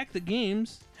 bring back the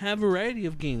games. Have variety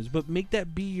of games, but make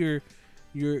that be your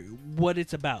what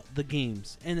it's about, the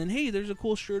games. And then hey, there's a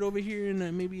cool shirt over here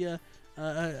and maybe a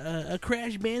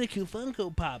Crash Bandicoot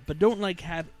Funko Pop, but don't like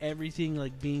have everything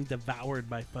like being devoured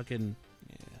by fucking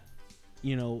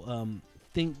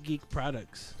Think Geek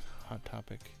products. Hot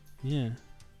Topic. Yeah.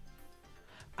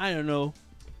 I don't know.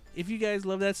 If you guys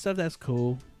love that stuff, that's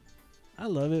cool. I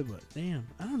love it, but damn,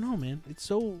 I don't know, man. It's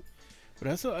so. But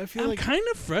also, I feel I'm like kind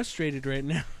of frustrated right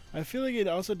now. I feel like it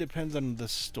also depends on the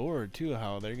store too,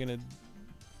 how they're gonna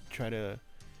try to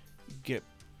get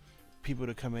people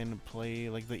to come in and play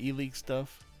like the E-League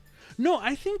stuff. No,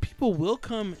 I think people will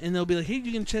come and they'll be like, "Hey,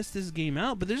 you can test this game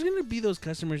out," but there's gonna be those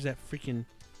customers that freaking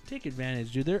take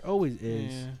advantage, dude. There always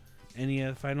is. Yeah.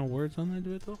 Any final words on that,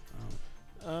 dude? Though.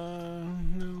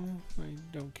 No, I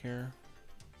don't care.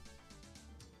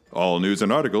 All news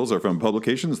and articles are from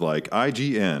publications like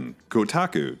IGN,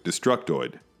 Kotaku,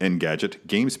 Destructoid, Engadget,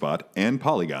 GameSpot, and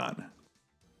Polygon.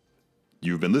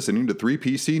 You've been listening to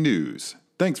 3PC News.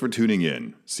 Thanks for tuning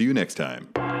in. See you next time.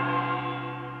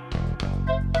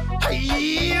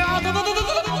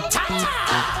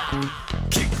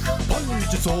 Kick,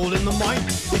 punch, it's all in the mind.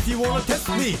 If you wanna test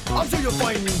me, I'm sure you'll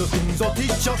find the things I'll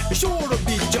teach ya. Sure to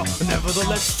beat ya.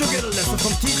 Nevertheless, you'll get a lesson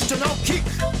from teacher. Now kick,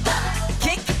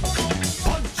 Kick,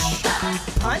 punch,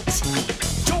 punch,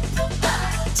 jump,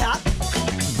 chop,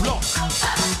 block.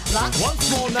 block, Once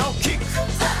more now, kick,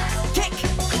 kick,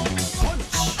 punch,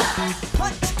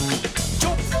 punch,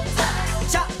 jump,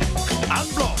 chop, and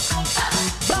block.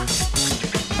 block.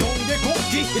 Don't get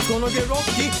cocky, it's gonna get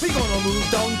rocky. We're gonna move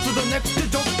down to the next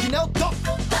jockey. Now duck,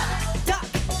 Duck,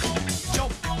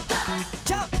 jump,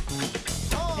 jump,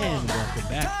 And welcome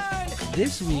back. turn.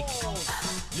 This week,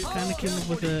 kind of came up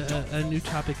with a new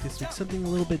topic this week, something a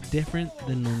little bit different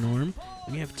than the norm.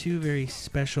 We have two very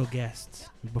special guests.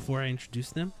 Before I introduce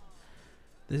them,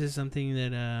 this is something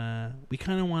that we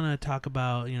kind of want to talk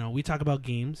about. You know, we talk about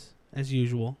games as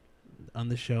usual on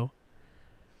the show,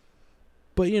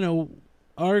 but you know,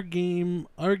 our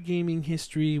gaming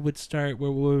history would start.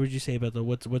 What would you say about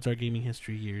what's our gaming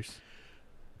history years?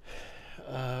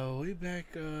 Way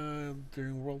back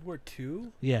during World War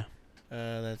II. Yeah,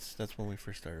 That's when we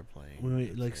first started playing. when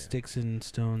we, like So, sticks and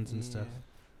stones and stuff.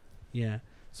 yeah. Yeah.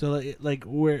 So like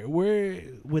we're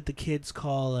what the kids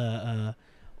call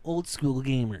old school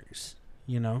gamers,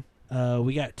 you know.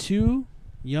 We got two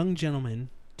young gentlemen,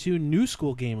 two new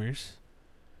school gamers.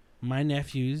 My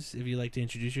nephews, if you'd like to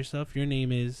introduce yourself. Your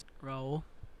name is Raul.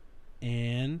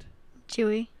 and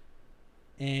Chewy.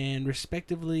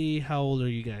 respectively, how old are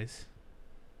you guys?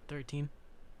 13.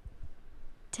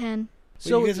 10.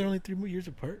 So you guys are only 3 more years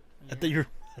apart. I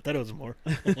thought it was more.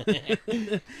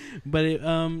 But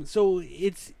so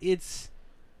it's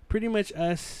pretty much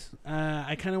us.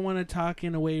 I kind of want to talk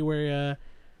in a way where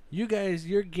you guys,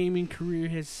 your gaming career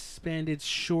has spanned its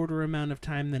shorter amount of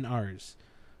time than ours.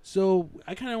 So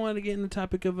I kind of want to get in the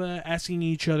topic of asking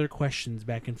each other questions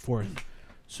back and forth.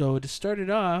 So to start it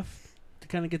off, to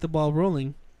kind of get the ball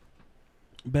rolling,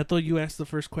 Bethel, you asked the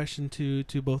first question to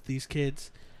both these kids.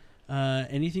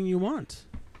 Anything you want.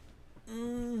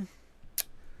 How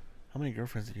many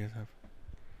girlfriends did you guys have?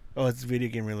 Oh, it's video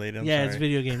game related. I'm Yeah, sorry. it's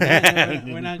video games.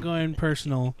 We're not going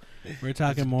personal. We're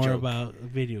talking a more joke. about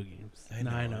video games. I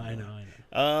I know.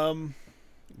 know.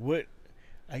 What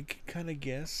I could kind of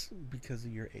guess because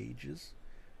of your ages.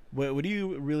 What do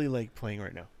you really like playing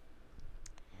right now?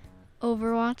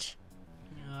 Overwatch.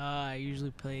 I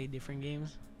usually play different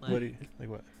games. What do you, like?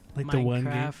 What? Like the one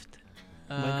game. Minecraft.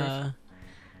 Minecraft?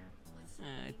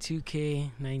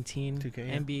 2K19. 2K,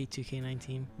 yeah. NBA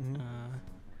 2K19. Mhm.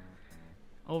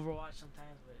 Overwatch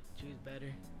sometimes, but choose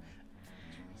better.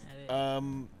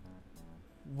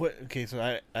 What? Okay, so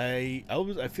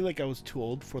I feel like I was too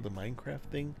old for the Minecraft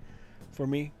thing, for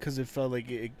me because it felt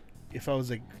like if I was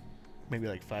like maybe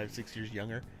like 5-6 years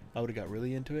younger, I would have got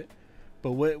really into it.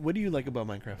 But what do you like about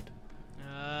Minecraft?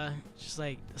 Just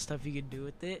like the stuff you could do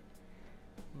with it.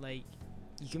 Like,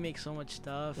 you can make so much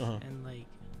stuff, and like,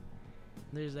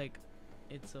 there's like,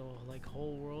 it's a like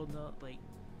whole world. Like,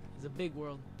 it's a big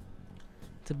world.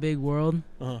 It's a big world,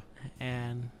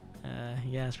 and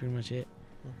yeah, that's pretty much it.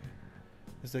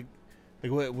 It's like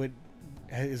what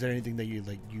is there anything that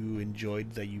you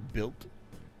enjoyed that you built,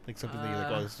 like something that you're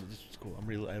like, oh, this is cool.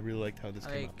 I really liked how this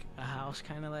came out. Like a house,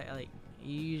 kind of like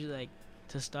you usually like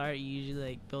to start. You usually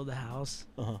like build a house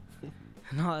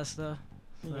and all that stuff.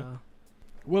 So. Okay.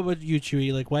 What about you,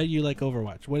 Chewy? Like, why do you like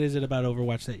Overwatch? What is it about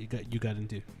Overwatch that you got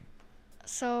into?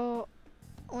 So,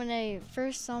 when I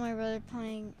first saw my brother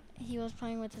playing, he was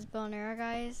playing with his bow and arrow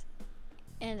guys,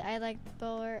 and I like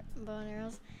bow and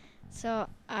arrows. So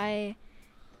I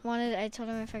told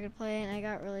him if I could play, and I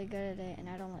got really good at it. And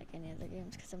I don't like any other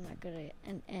games because I'm not good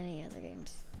at any other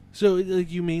games. So,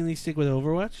 like, you mainly stick with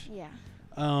Overwatch? Yeah.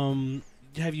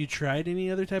 Have you tried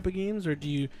any other type of games, or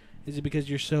is it because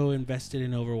you're so invested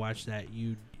in Overwatch that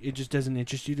it just doesn't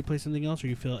interest you to play something else, or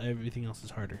you feel everything else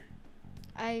is harder?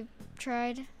 I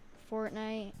tried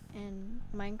Fortnite and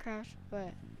Minecraft,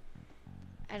 but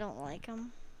I don't like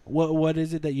them. What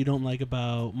is it that you don't like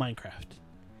about Minecraft?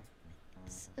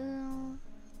 So,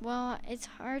 well, it's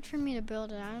hard for me to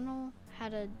build it. I don't know how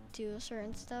to do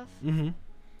certain stuff. Mm-hmm.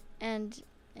 And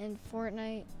in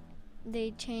Fortnite,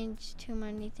 they change too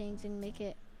many things and make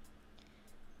it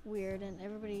weird, and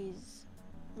everybody's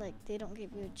like, they don't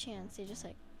give you a chance. They just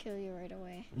like kill you right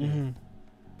away. Mm-hmm.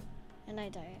 And I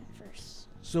die first.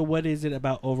 So what is it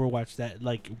about Overwatch that,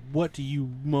 like, what do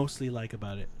you mostly like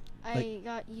about it?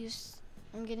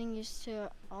 I'm getting used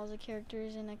to all the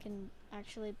characters, and I can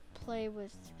actually play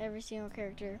with every single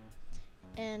character,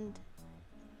 and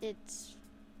it's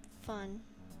fun.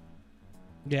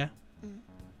 Yeah.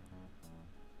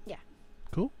 Yeah.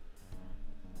 Cool.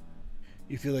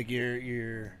 You feel like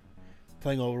you're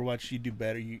playing Overwatch, you do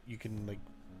better. You can, like,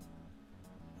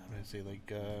 how do I say,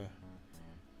 like,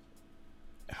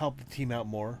 help the team out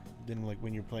more than like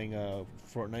when you're playing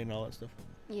Fortnite and all that stuff.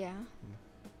 Yeah.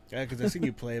 Yeah, because I've seen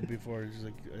you play it before. It's just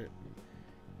like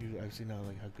I've seen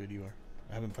how good you are.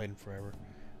 I haven't played in forever,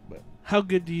 but how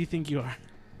good do you think you are?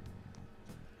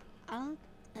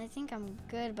 I think I'm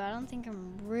good, but I don't think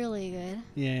I'm really good.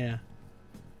 Yeah.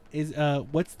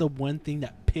 What's the one thing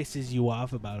that pisses you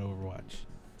off about Overwatch?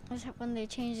 It's when they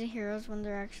change the heroes when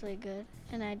they're actually good,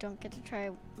 and I don't get to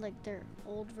try like their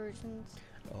old versions.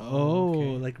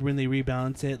 Okay. Like when they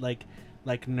rebalance it, like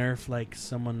nerf like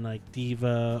someone like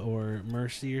Diva or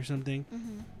Mercy or something.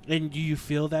 Mm-hmm. And do you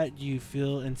feel that? Do you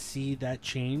feel and see that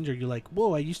change, or you're like,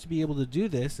 whoa, I used to be able to do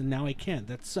this, and now I can't.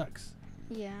 That sucks.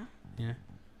 Yeah. Yeah.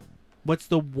 What's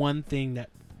the one thing that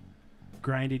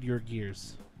grinded your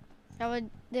gears?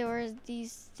 There were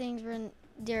these things where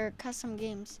they're custom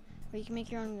games where you can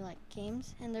make your own like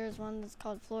games, and there's one that's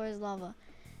called Floor is Lava,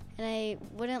 and I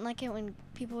wouldn't like it when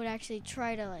people would actually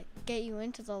try to like get you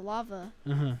into the lava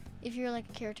if you're like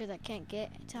a character that can't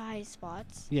get to high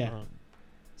spots. Yeah.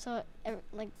 So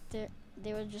like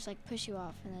they would just like push you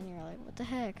off, and then you're like, what the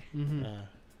heck? Mm-hmm.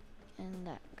 And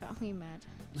that got me mad.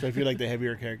 So I feel like the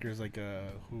heavier characters like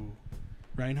who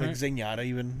Reinhardt? like Zenyatta,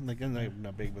 even like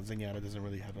not big, but Zenyatta doesn't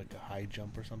really have like a high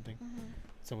jump or something. Mm-hmm.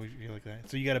 So we feel like that.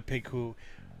 So you gotta pick who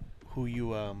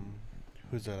you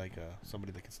who's like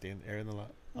somebody that can stay in the air in a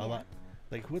lot.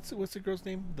 Like what's the girl's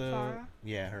name? Pharah?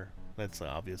 Yeah, her. That's the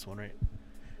obvious one, right?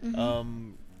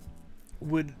 Mm-hmm.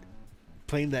 Would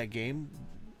playing that game,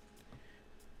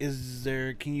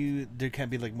 there can't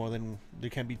be like there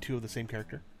can't be two of the same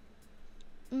character?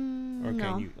 Or no.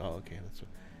 can you? Oh, okay, that's what.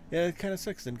 Yeah, it kind of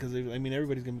sucks then, because I mean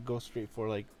everybody's gonna go straight for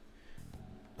like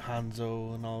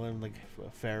Hanzo and all them, like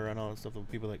Pharah and all that stuff. And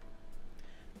people like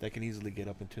that can easily get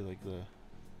up into like the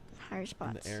higher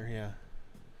spots in the air. Yeah,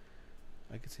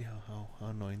 I can see how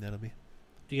annoying that'll be.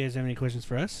 Do you guys have any questions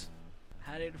for us?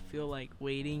 How did it feel like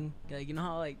waiting? Like, you know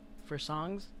how like for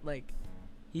songs, like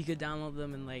you could download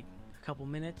them in like a couple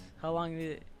minutes. How long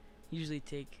did it usually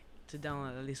take to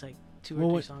download at least like 2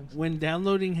 or 3 songs? When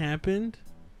downloading happened,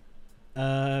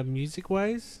 music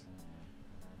wise,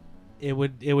 it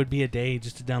would be a day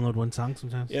just to download one song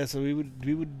sometimes. Yeah, so we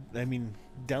would. I mean,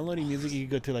 downloading music, you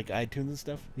could go to like iTunes and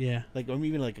stuff. Yeah. Like, or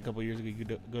even like a couple years ago, you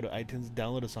could go to iTunes,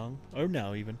 download a song, or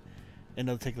now even, and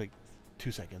it'll take like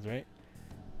 2 seconds, right?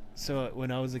 So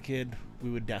when I was a kid, we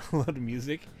would download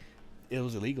music. It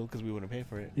was illegal because we wouldn't pay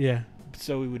for it. Yeah.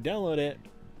 So we would download it.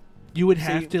 You would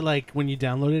have to, like, when you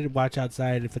downloaded it, watch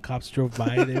outside. If the cops drove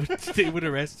by, they would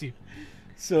arrest you.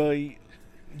 So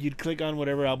you'd click on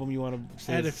whatever album you want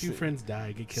to. I had a few friends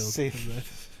die, get killed. Say, from that.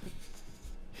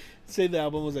 say the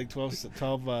album was like 12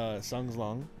 songs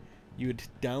long. You would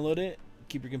download it,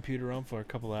 keep your computer on for a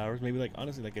couple hours, maybe like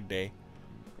honestly like a day.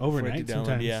 for it Overnight to download.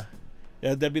 sometimes. Yeah,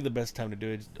 that'd be the best time to do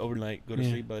it. Just overnight, go to Yeah.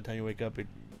 sleep. By the time you wake up, it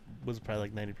was probably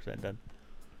like 90% done.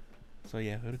 So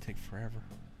yeah, it would take forever.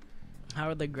 How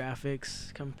are the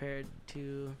graphics compared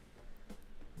to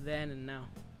then and now?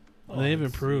 They've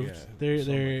it's- improved. yeah, they're so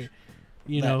they're much.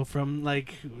 you That- know, from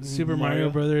like Super Mario Mario?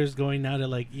 Brothers going now to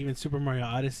like even Super Mario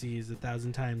Odyssey is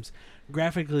 1,000 times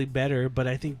graphically better. But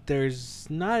I think there's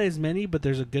not as many, but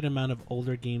there's a good amount of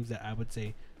older games that I would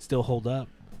say still hold up,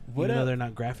 What even though up? they're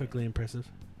not graphically impressive.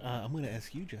 I'm gonna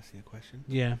ask you, Jesse, a question.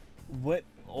 Yeah. What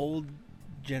old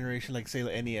generation, like say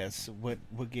like NES, what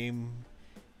game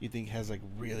you think has like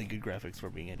really good graphics for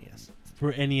being NES?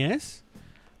 For NES,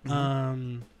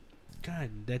 Mhm. God,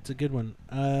 that's a good one.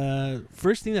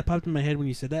 First thing that popped in my head when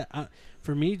you said that,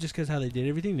 for me, just because how they did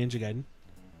everything, Ninja Gaiden.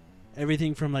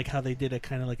 Everything from like how they did a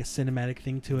kind of like a cinematic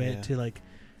thing to it, Yeah. to like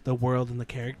the world and the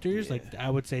characters. Like Yeah.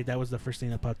 I would say that was the first thing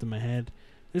that popped in my head.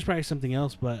 There's probably something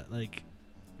else, but like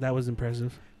that was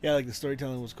impressive. Yeah, like the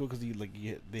storytelling was cool because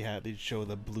they'd show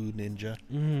the blue ninja,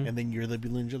 Mm-hmm. and then you're the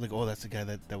blue ninja. Like, oh, that's the guy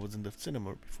that was in the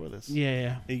cinema before this. Yeah,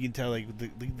 yeah. And you can tell like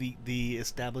the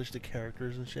established the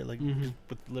characters and shit, like Mhm. just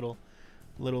with little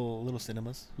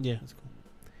cinemas. Yeah. That's cool.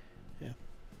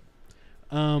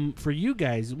 For you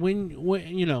guys, when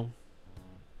you know,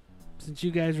 since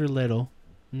you guys were little,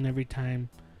 and every time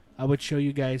I would show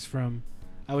you guys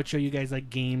like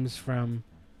games from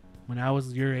when I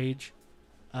was your age,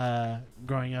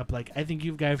 growing up. Like I think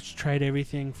you guys tried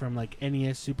everything from like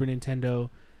NES, Super Nintendo,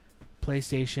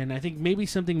 PlayStation. I think maybe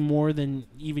something more than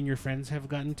even your friends have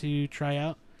gotten to try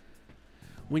out.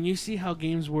 When you see how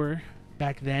games were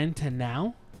back then to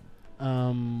now,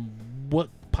 what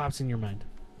pops in your mind?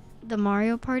 The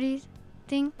Mario Party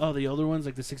thing. Oh, the older ones,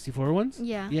 like the 64 ones?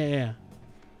 Yeah. Yeah.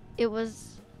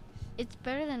 It's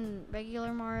better than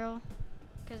regular Mario,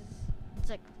 because it's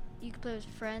like you can play with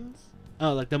friends.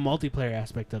 Oh, like the multiplayer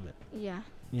aspect of it. Yeah.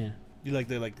 Yeah. You like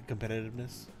the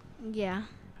competitiveness? Yeah.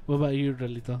 What about you,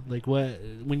 Rolito? Like what,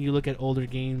 when you look at older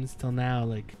games till now,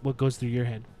 like what goes through your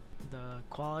head? The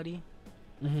quality,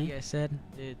 Mm-hmm. you guys said,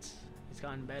 it's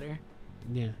gotten better.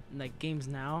 Yeah. Like games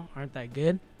now aren't that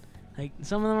good. Like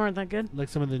some of them aren't that good. Like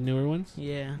some of the newer ones?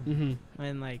 Yeah. Mm-hmm.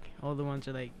 And like older ones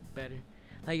are like better.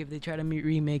 Like if they try to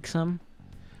remake some,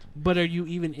 But are you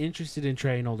even interested in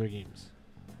trying older games?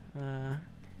 Yeah.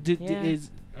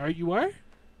 Are you?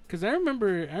 Because I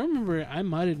remember I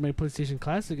modded my PlayStation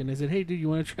Classic and I said, hey, dude, you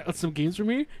want to try out some games from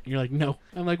here? And you're like, no.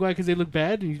 I'm like, why? Because they look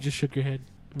bad? And you just shook your head.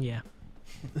 yeah.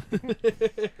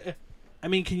 I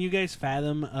mean, can you guys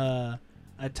fathom a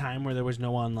time where there was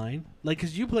no online? Like,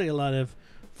 because you play a lot of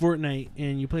Fortnite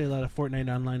and you play a lot of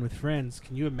Fortnite online with friends.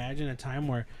 Can you imagine a time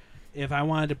where if I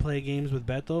wanted to play games with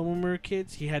Beto when we were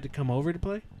kids, he had to come over to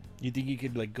play? You think you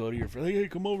could like go to your friend, like, hey,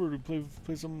 come over to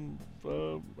play some I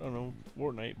don't know,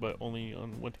 Fortnite, but only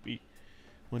on one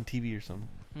TV or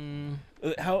something.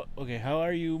 How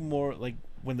are you more like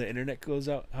when the internet goes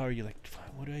out? How are you like? "Fuck,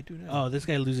 what do I do now? Oh, this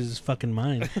guy loses his fucking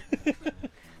mind.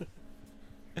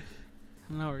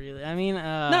 Not really. I mean,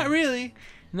 Not really.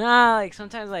 Nah, like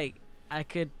sometimes like I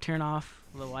could turn off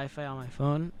the Wi-Fi on my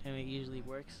phone and it usually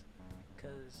works.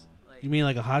 Cause like You mean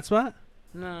like a hotspot?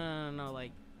 no,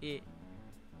 like it.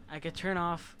 I could turn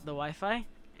off the Wi-Fi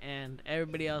and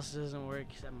everybody else doesn't work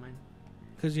except mine.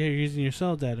 Because you're using your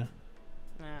cell data.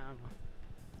 Nah, I don't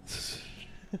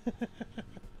know.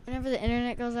 Whenever the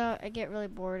internet goes out, I get really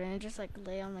bored and I just like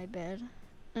lay on my bed,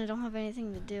 and I don't have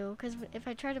anything to do. Cause if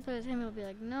I try to play with him, he'll be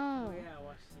like, no. Yeah,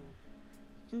 watch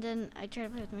And then I try to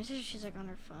play with my sister. She's like on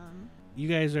her phone. You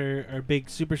guys are big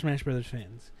Super Smash Brothers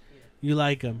fans. Yeah. You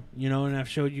like them, you know, and I've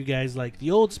showed you guys like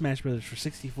the old Smash Brothers for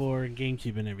 64 and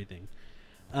GameCube and everything.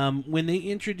 When they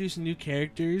introduce new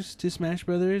characters to Smash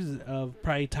Brothers of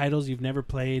probably titles you've never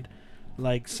played,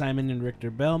 like Simon and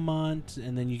Richter Belmont,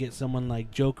 and then you get someone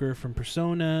like Joker from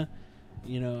Persona,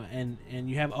 you know, and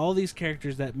you have all these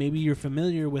characters that maybe you're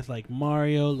familiar with, like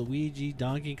Mario, Luigi,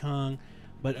 Donkey Kong,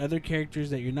 but other characters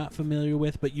that you're not familiar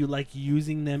with, but you like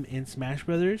using them in Smash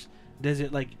Brothers. Does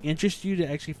it like interest you to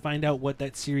actually find out what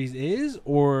that series is,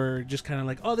 or just kind of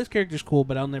like, oh, this character's cool,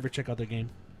 but I'll never check out their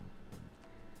game?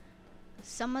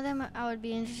 Some of them I would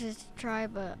be interested to try,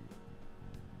 but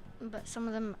some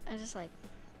of them I just like,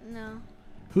 no.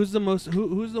 Who's the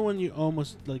one you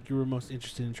almost like you were most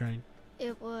interested in trying?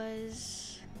 It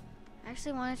was. I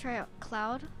actually want to try out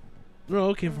Cloud. Oh,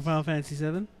 okay, for Final Fantasy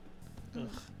VII. Ugh.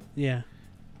 Yeah.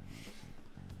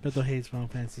 Beto hates Final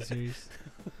Fantasy series.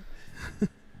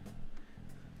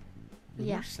 There's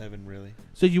Yeah. no 7 really.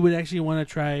 So you would actually want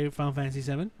to try Final Fantasy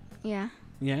 7? Yeah.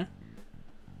 Yeah.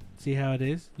 See how it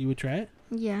is. You would try it.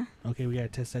 Yeah. Okay, we gotta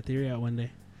test that theory out one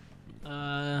day.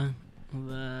 I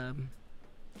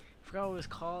forgot what it was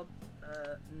called.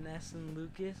 Ness and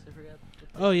Lucas. I forgot. what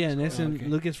the Oh heck yeah, it's Ness called. and okay.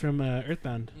 Lucas from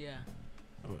Earthbound. Yeah.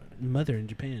 Mother in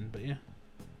Japan, but yeah.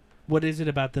 What is it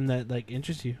about them that like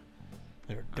interests you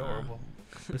They're adorable.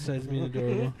 besides being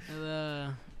adorable?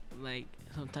 Like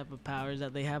some type of powers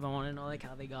that they have. I want to know like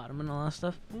how they got them and all that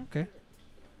stuff. Okay.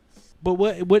 But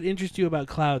what interests you about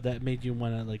Cloud that made you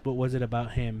wanna like? What was it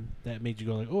about him that made you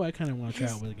go like, oh, I kind of want to try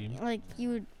out with a game? Like you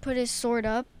would put his sword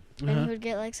up, and Uh-huh. he would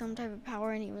get like some type of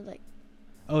power, and he would like,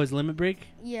 Oh, his limit break?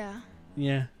 yeah.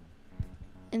 Yeah.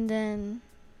 And then,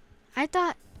 I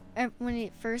thought when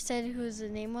he first said who his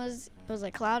name was, it was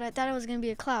like Cloud. I thought it was gonna be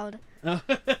a cloud. Oh.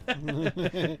 So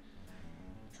I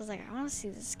was like, I want to see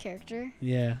this character.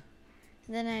 Yeah.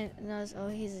 And then I noticed, oh,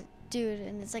 he's a dude,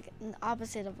 and it's like an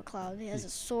opposite of a cloud. He has a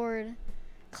sword.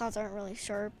 Clouds aren't really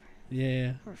sharp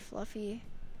Yeah. or fluffy.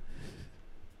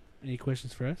 Any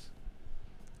questions for us?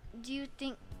 Do you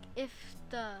think if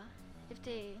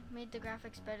they made the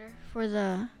graphics better for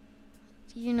the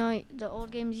the old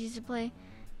games you used to play,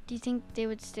 do you think they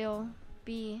would still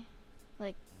be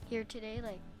like here today?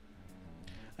 Like,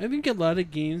 I think a lot of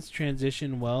games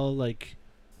transition well. Like,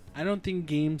 I don't think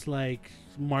games like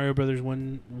Mario Brothers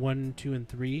 1, 2, and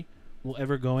 3 will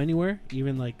ever go anywhere.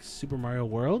 Even like Super Mario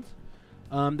World.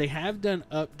 They have done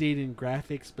updated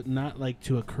graphics, but not like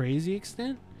to a crazy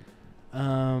extent.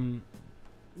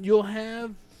 You'll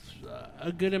have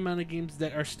a good amount of games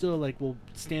that are still like will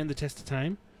stand the test of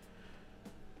time.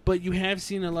 But you have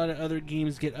seen a lot of other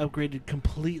games get upgraded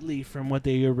completely from what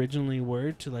they originally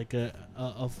were to like a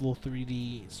full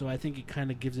 3D. So I think it kind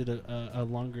of gives it a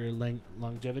longer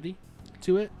longevity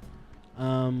to it.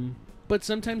 But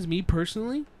sometimes me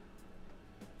personally,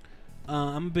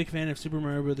 I'm a big fan of Super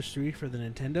Mario Bros. 3 for the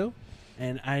Nintendo.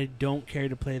 And I don't care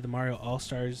to play the Mario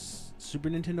All-Stars Super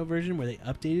Nintendo version where they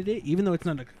updated it. Even though it's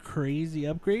not a crazy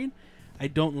upgrade, I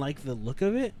don't like the look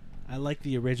of it. I like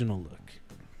the original look.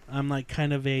 I'm like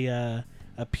kind of a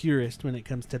purist when it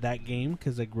comes to that game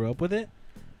because I grew up with it.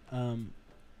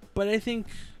 But I think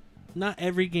not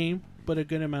every game, but a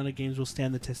good amount of games will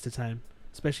stand the test of time,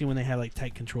 especially when they have like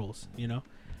tight controls. You know,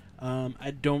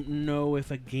 I don't know if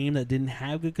a game that didn't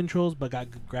have good controls but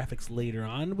got good graphics later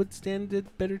on would stand a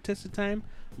better test of time.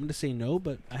 I'm gonna say no,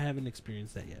 but I haven't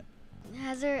experienced that yet.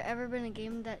 has there ever been a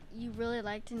game that you really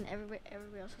liked and everybody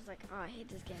else was like, oh, I hate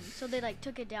this game, so they like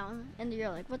took it down and you're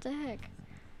like, what the heck?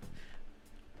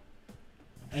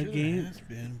 I'm A sure game? there has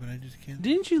been, but I just can't.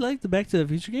 Didn't you like the Back to the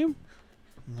Future game?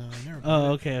 No, I never.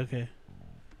 Oh, played it. okay.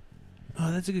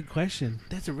 Oh, that's a good question.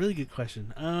 That's a really good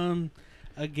question.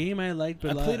 A game I liked,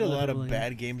 but I played a lot people of like-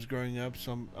 bad games growing up,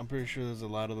 so I'm pretty sure there's a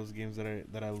lot of those games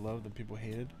that I loved and people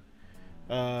hated.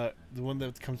 The one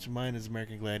that comes to mind is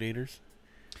American Gladiators.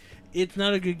 It's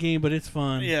not a good game, but it's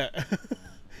fun. Yeah.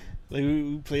 Like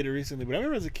we played it recently, but I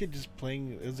remember as a kid just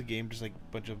playing. It was a game, just like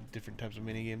a bunch of different types of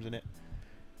mini games in it,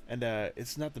 and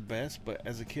it's not the best. But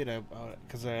as a kid,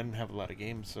 because I didn't have a lot of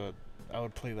games, so I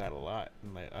would play that a lot,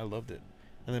 and I loved it.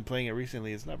 And then playing it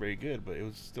recently, it's not very good, but it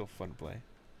was still fun to play.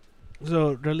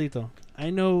 So, Rolito, I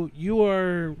know you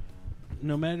are,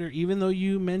 no matter, even though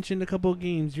you mentioned a couple of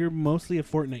games, you're mostly a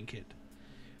Fortnite kid.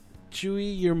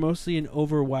 Chewy, you're mostly an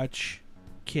Overwatch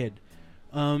kid.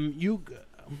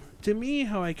 To me,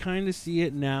 how I kind of see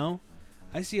it now,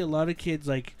 I see a lot of kids,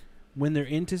 like, when they're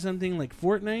into something like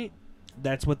Fortnite,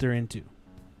 that's what they're into.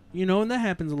 You know, and that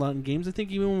happens a lot in games. I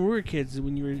think even when we were kids,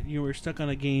 when you were stuck on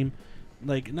a game,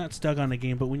 like, not stuck on a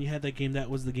game, but when you had that game, that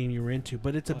was the game you were into.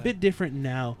 But it's a bit different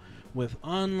now with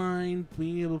online,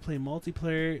 being able to play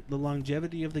multiplayer. The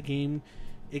longevity of the game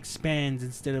expands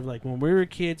instead of, like, when we were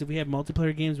kids, if we had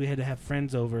multiplayer games, we had to have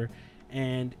friends over.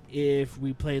 And if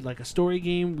we played, like, a story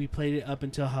game, we played it up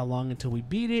until how long until we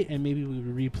beat it, and maybe we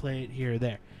would replay it here or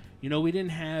there. You know, we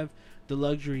didn't have the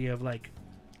luxury of, like,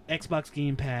 Xbox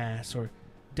Game Pass or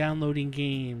downloading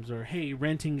games or, hey,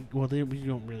 renting. Well, we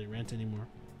don't really rent anymore.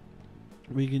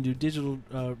 We can do digital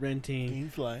renting,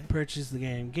 Gamefly. purchase the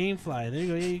game. Gamefly, there you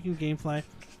go. Yeah, you can Gamefly.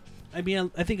 I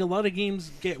mean, I think a lot of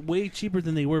games get way cheaper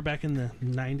than they were back in the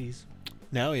 90s.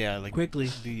 Now, yeah, like Quickly.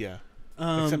 Except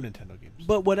Nintendo games.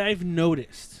 But what I've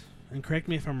noticed, and correct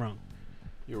me if I'm wrong.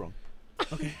 You're wrong.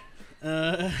 Okay.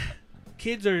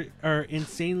 Kids are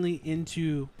insanely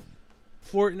into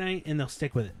Fortnite, and they'll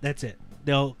stick with it. That's it.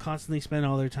 They'll constantly spend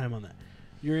all their time on that.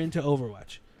 You're into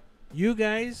Overwatch. You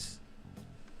guys,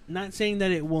 not saying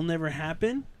that it will never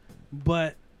happen,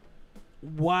 but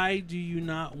why do you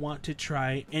not want to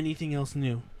try anything else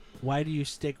new? Why do you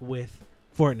stick with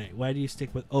Fortnite? Why do you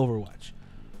stick with Overwatch?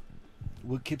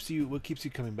 What keeps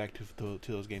you coming back to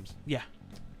those games? Yeah.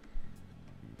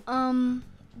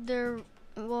 They're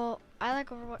I like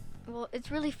Overwatch. Well, it's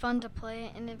really fun to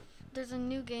play, and if there's a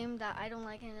new game that I don't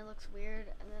like and it looks weird,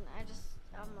 and then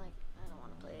I'm like, I don't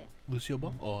want to play it. Lucio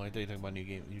Ball? Oh, I thought you were talking about new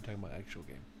game. You're talking about actual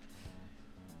game.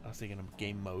 I was thinking of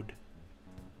game mode.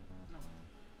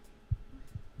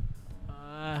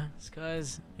 It's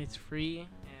cause it's free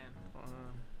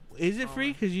and Is it Oh,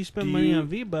 free? Because you spend do money you- on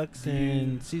V-Bucks do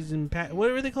and you- season pass.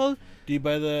 What are they called? Do you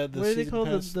buy the What are they season called?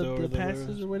 pass The or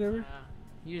passes or whatever?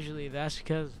 usually that's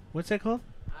because What's that called?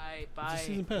 I buy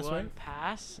season pass, one right?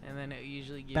 pass and then it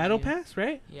usually gives Battle you, Pass,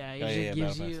 right? Yeah, it Yeah, usually yeah,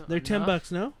 gives Battle you. Pass. They're enough.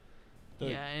 $10, no?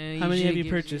 Yeah, and it How many have usually you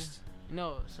gives purchased?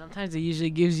 No, sometimes it usually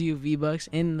gives you V-Bucks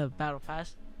in the Battle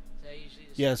Pass. So I usually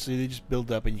just Yeah, so they just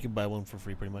build up and you can buy one for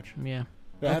free pretty much. Yeah.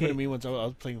 That happened Okay. to me once. I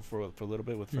was playing for a little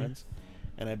bit with Yeah. friends,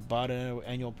 and I bought an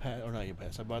annual pass, or not annual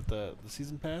pass. I bought the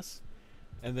season pass,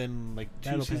 and then like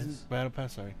Battle seasons battle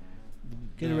pass. Sorry,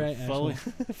 Get it right, Following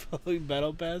following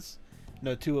battle pass.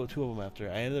 No, two of them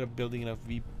after. I ended up building enough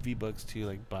V bucks to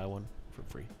like buy one for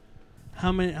free.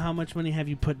 How much money have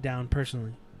you put down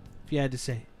personally? If you had to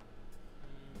say,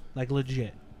 like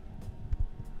legit,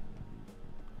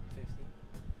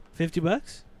 50.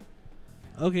 $50.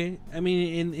 Okay, I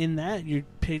mean in that you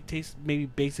pay taste maybe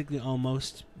basically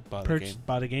almost Bought the game.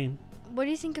 bought a game. What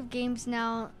do you think of games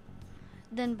now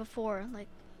than before? Like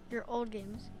your old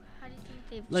games? How do you think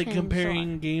they've Like changed a lot?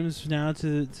 comparing games now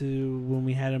to when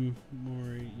we had them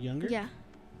more younger. Yeah.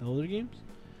 The older games.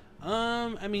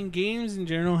 I mean games in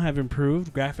general have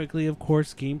improved graphically, of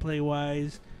course, gameplay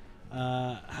wise,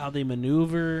 how they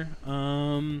maneuver.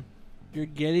 You're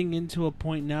getting into a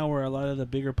point now where a lot of the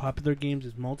bigger popular games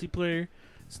is multiplayer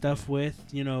stuff with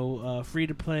free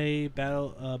to play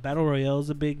battle royale is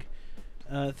a big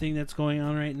thing that's going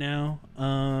on right now.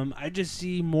 I just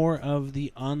see more of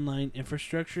the online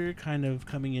infrastructure kind of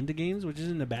coming into games, which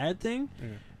isn't a bad thing. Yeah.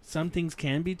 Some things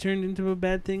can be turned into a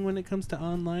bad thing when it comes to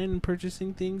online and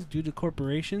purchasing things due to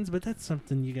corporations, but that's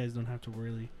something you guys don't have to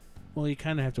worry. Well, you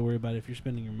kind of have to worry about it if you're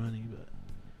spending your money,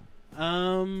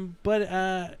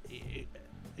 but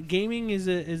gaming is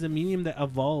a medium that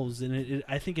evolves, and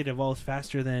I think it evolves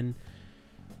faster than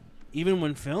even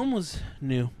when film was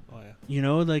new. Oh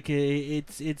yeah. Like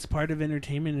it's part of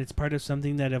entertainment. It's part of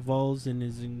something that evolves and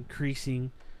is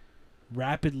increasing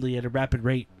rapidly at a rapid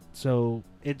rate. So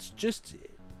it's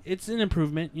an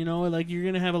improvement. Like you're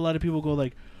gonna have a lot of people go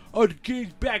like, "Oh, the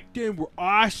games back then were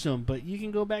awesome," but you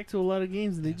can go back to a lot of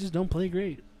games and they just don't play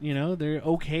great. They're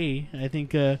okay. I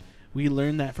think we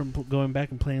learned that from going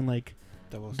back and playing like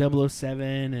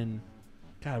 007 and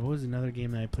God, what was another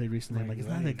game that I played recently? I'm like, it's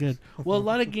not that good. Well, a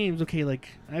lot of games, okay, like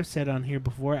I've said on here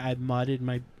before, I've modded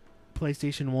my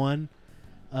PlayStation 1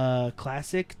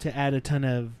 Classic to add a ton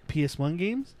of PS1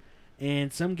 games.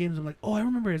 And some games I'm like, oh, I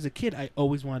remember as a kid, I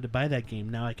always wanted to buy that game.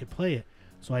 Now I could play it.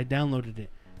 So I downloaded it.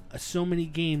 So many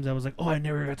games I was like, oh, I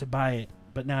never got to buy it.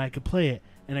 But now I could play it.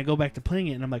 And I go back to playing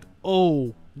it and I'm like,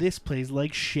 oh, this plays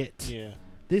like shit. Yeah.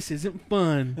 This isn't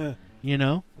fun.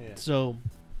 Yeah. So,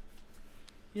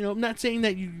 I'm not saying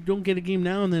that you don't get a game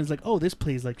now and then it's like, oh, this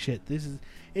plays like shit.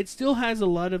 It still has a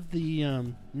lot of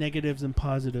the negatives and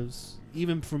positives,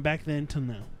 even from back then till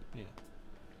now. Yeah.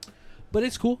 But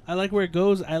it's cool. I like where it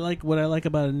goes. What I like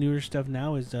about newer stuff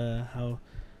now is how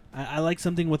I like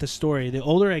something with a story. The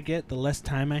older I get, the less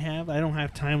time I have. I don't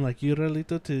have time like you,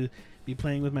 Ralito, to be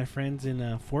playing with my friends in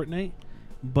Fortnite.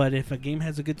 But if a game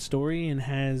has a good story and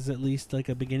has at least like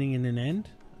a beginning and an end,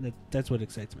 that's what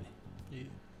excites me. Yeah.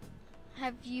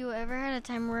 Have you ever had a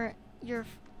time where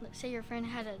say your friend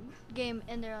had a game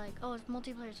and they're like, oh, it's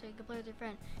multiplayer, so you can play with your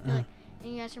friend. You're like,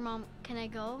 and you ask your mom, can I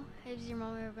go? Has your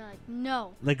mom ever been like,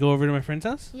 no? Like go over to my friend's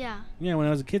house? Yeah. Yeah, when I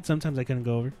was a kid, sometimes I couldn't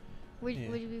go over. Would you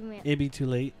be It'd be too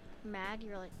late. mad?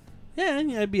 You're like, Yeah,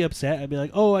 and I'd be upset. I'd be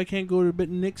like, oh, I can't go to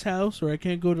Nick's house, or I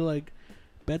can't go to like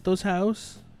Beto's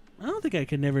house. I don't think I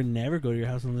could never go to your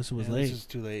house unless it was late. This is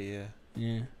too late. Yeah.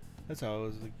 Yeah. That's how I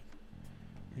was like.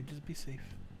 You just be safe,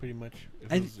 pretty much.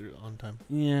 If I it was on time.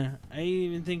 Yeah, I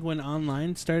even think when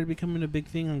online started becoming a big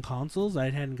thing on consoles, I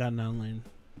hadn't gotten online.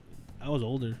 I was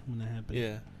older when that happened.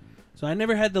 Yeah. So I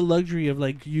never had the luxury of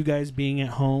like you guys being at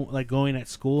home, like going at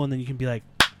school, and then you can be like,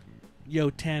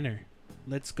 "Yo, Tanner,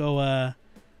 let's go.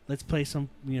 Let's play some,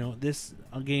 this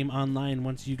game online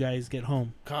once you guys get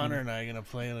home." Connor and I are gonna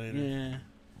play later. Yeah.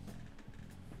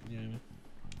 Yeah.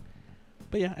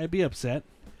 But yeah, I'd be upset,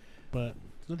 but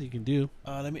there's nothing you can do.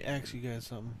 Let me ask you guys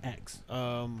something. X.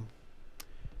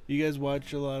 You guys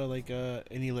watch a lot of like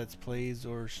any Let's Plays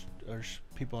or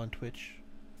people on Twitch?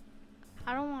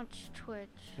 I don't watch Twitch.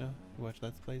 Yeah, you watch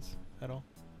Let's Plays. at all?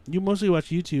 You mostly watch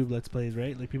YouTube Let's Plays,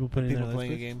 right? Like people putting People their Let's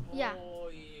playing a Plays? game. Yeah. Oh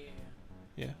yeah.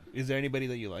 Yeah. Is there anybody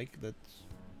that you like that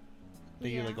you're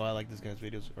Yeah. like, oh, I like this guy's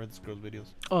videos or this girl's videos?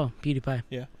 Oh,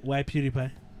 PewDiePie. Why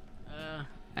PewDiePie?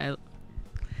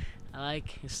 I like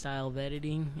his style of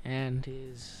editing and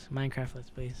his Minecraft Let's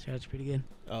Plays. That's pretty good.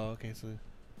 Oh, okay. So,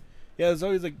 yeah, it's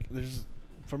always like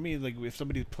for me, like if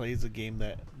somebody plays a game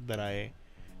that I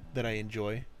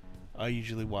enjoy, I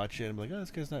usually watch it and I'm like, oh,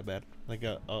 this guy's not bad. Like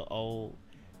I'll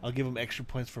give them extra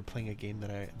points for playing a game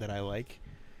that I like.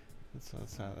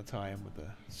 That's how I am with the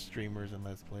streamers and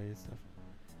Let's Plays stuff.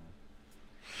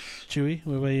 Chewy,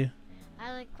 what about you?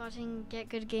 I like watching Get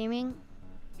Good Gaming.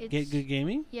 Get Good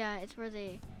Gaming? Yeah, it's where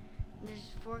there's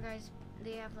 4 guys.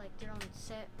 They have like their own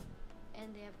set,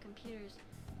 and they have computers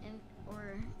and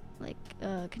or like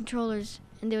controllers,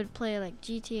 and they would play like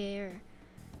GTA or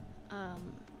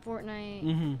Fortnite,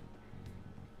 Mm-hmm.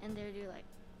 and they would do like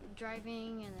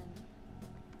driving and then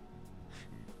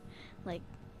like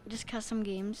just custom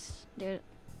games they would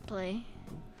play.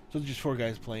 So it's just 4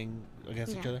 guys playing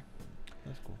against each Yeah. other.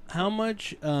 That's cool. How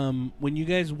much, when you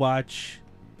guys watch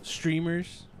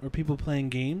streamers or people playing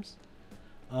games,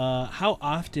 how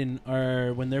often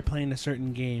when they're playing a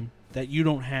certain game that you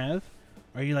don't have,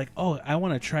 are you like, oh, I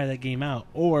want to try that game out?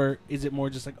 Or is it more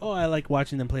just like, oh, I like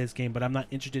watching them play this game, but I'm not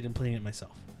interested in playing it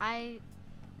myself? I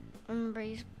remember I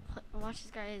used to watch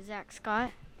this guy Zach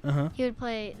Scott. Uh-huh. He would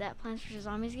play that Plants vs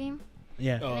Zombies game,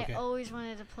 Yeah. Oh, and okay. I always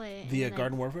wanted to play it. The and then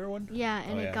Garden Warfare one? Yeah,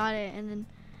 and Oh, I yeah. got it, and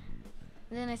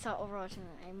then I saw Overwatch, and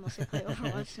I mostly play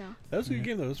Overwatch now. That was a Yeah. good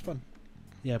game though. It was fun.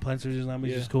 Yeah, Plants vs.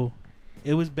 Zombies Yeah. is cool.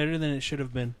 It was better than it should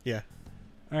have been. Yeah.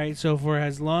 All right, so for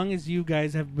as long as you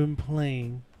guys have been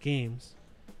playing games,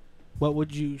 what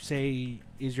would you say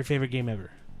is your favorite game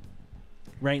ever?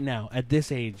 Right now, at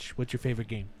this age, what's your favorite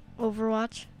game?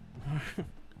 Overwatch.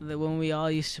 When we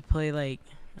all used to play like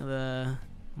the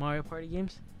Mario Party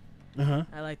games, Uh-huh.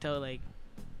 I liked how like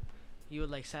you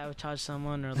would like sabotage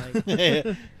someone or like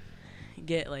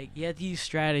get like you had to use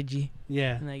strategy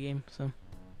Yeah. in that game. So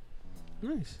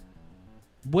Nice.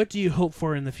 What do you hope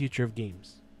for in the future of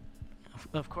games?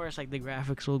 of course like the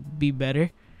graphics will be better.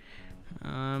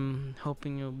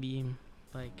 Hoping it'll be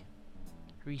like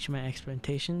reach my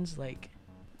expectations. Like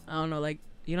I don't know, like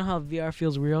you know how VR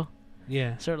feels real,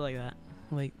 Yeah. sort of like that.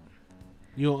 Like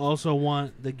You'll also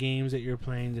want the games that you're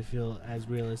playing to feel as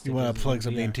realistic. You want as to plug in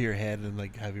something VR. into your head and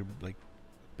like have your like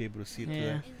be able to see it through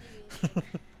Yeah. there.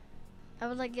 I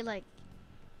would like it like,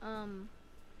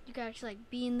 you could actually like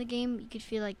be in the game. You could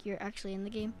feel like you're actually in the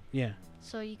game. Yeah.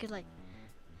 So you could like,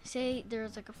 say there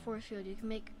was like a force field. You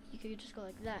could just go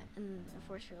like that, and a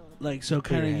force field. Like, so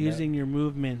Put your kind of hand up. using your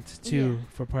movement, too, Yeah.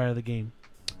 for part of the game.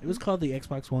 It was called the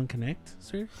Xbox One Connect,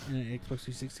 sir, and an Xbox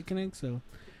 360 Connect, so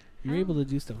you're able to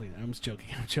do stuff like that. I'm just joking.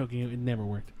 I'm joking. It never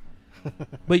worked.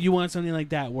 But you want something like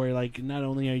that where, like, not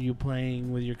only are you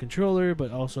playing with your controller,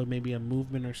 but also maybe a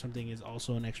movement or something is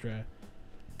also an extra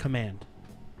command.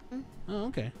 Mm. Oh,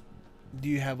 okay. Do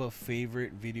you have a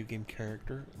favorite video game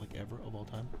character like ever of all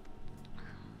time?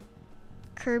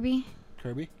 Kirby,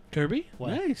 Kirby? Kirby?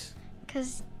 Why? Nice.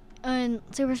 because in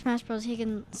Super Smash Bros. He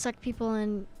can suck people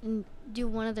and do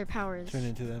one of their powers. Turn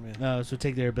into them, yeah. Oh, so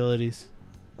take their abilities.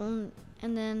 And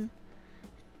then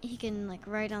he can like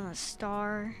ride on a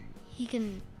star. He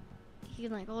can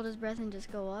like hold his breath and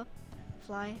just go up,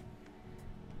 fly.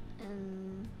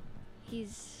 And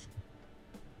he's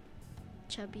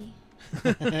chubby.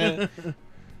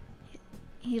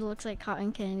 He looks like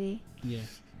cotton candy, Yeah.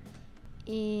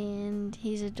 and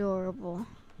he's adorable.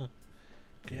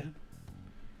 Yeah.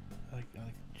 I like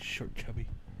short, chubby.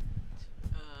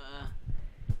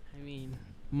 I mean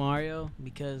Mario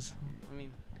because I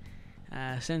mean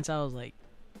since I was like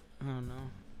I don't know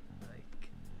like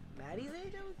Maddie's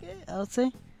age I would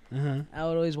say Uh-huh. I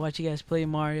would always watch you guys play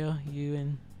Mario, you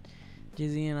and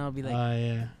Jizzy, and I'll be like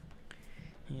Yeah.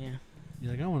 yeah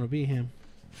You're like, I want to be him.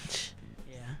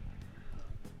 yeah.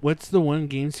 What's the one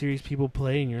game series people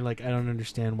play and you're like, I don't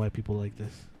understand why people like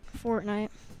this? Fortnite.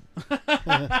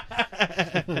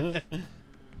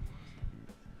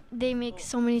 They make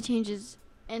so many changes,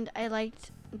 and I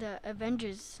liked the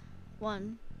Avengers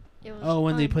one. It was Oh,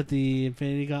 when they fun. put the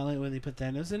Infinity Gauntlet, when they put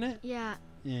Thanos in it? Yeah,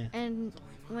 Yeah. and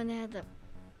when they had the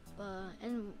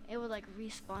and it would like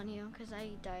respawn you, because I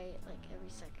die like every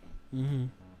second. Mm-hmm.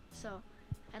 So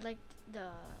I liked the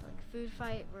like food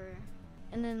fight where,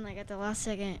 and then like at the last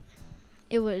second,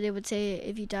 it would say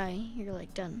if you die you're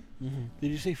like done. Mm-hmm.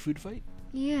 Did you say food fight?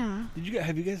 Yeah.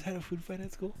 Have you guys had a food fight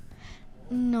at school?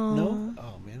 No. No.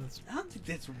 Oh man, that's. I don't think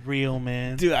that's real,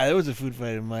 man. Dude, there was a food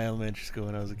fight in my elementary school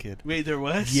when I was a kid. Wait, there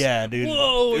was? Yeah, dude.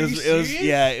 Whoa, it was, are you serious?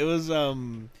 Yeah, it was.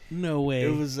 No way.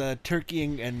 It was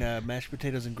turkey and mashed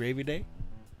potatoes and gravy day.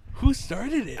 Who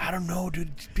started it? I don't know,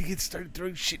 dude. People started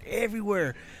throwing shit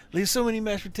everywhere. There's so many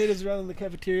mashed potatoes around in the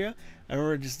cafeteria. I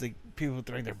remember just like people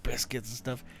throwing their biscuits and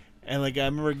stuff. And like I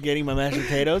remember getting my mashed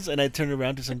potatoes, and I turned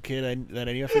around to some kid that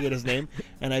I knew, I forget his name,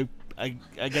 and I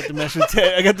got the mashed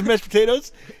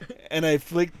potatoes, and I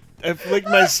flicked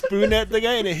my spoon at the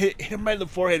guy, and it hit him right in the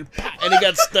forehead, and it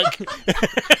got stuck.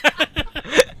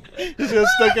 It just got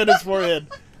stuck on his forehead.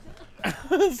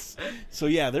 So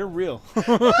yeah, they're real.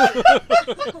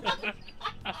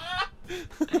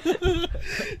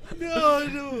 No.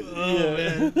 Oh,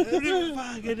 man.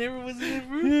 I never was in a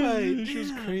food fight. She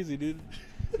was crazy, dude.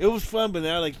 It was fun, but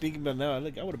now, like, thinking about it now, I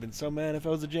would have been so mad if I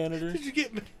was a janitor. Did you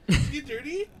get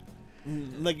dirty?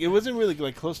 Like, it wasn't really,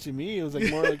 like, close to me. It was, like,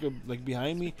 more like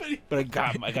behind me. But I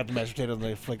got the mashed potatoes and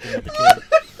I flicked them at the kid.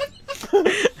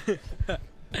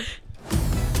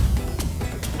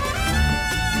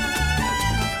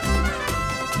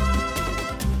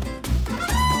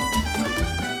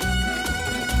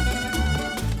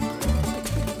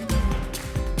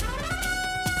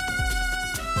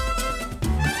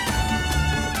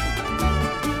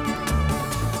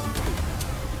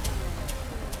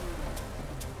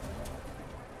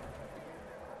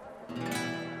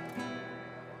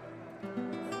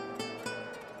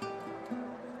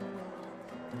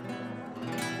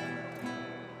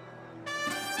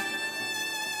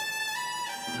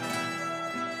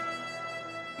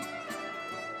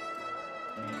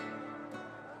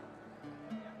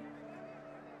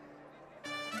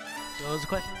 So what was the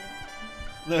question?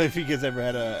 No, if you guys ever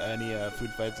had any food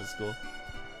fights at school.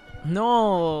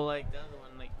 No, like the other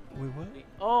one, like. Wait, what?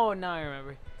 Oh, now I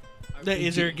remember.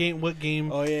 Is there a game? What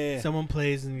game? Oh, yeah. Someone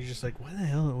plays and you're just like, what the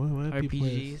hell? What people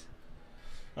play this?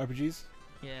 RPGs?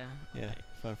 Yeah. Yeah,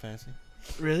 Final Fantasy.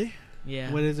 Really?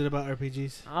 Yeah. What is it about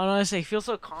RPGs? I don't know. It's like feels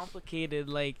so complicated.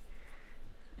 Like,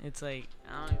 it's like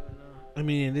I don't even know. I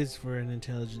mean, it is for an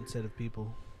intelligent set of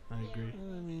people. I agree.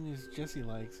 Well, I mean, if Jesse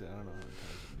likes it, I don't know how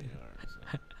intelligent they are. So.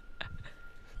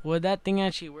 Would that thing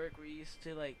actually work where you used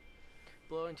to like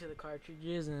blow into the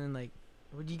cartridges and then like,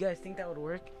 would you guys think that would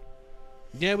work?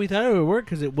 Yeah, we thought it would work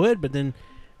because it would, but then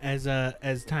as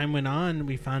time went on,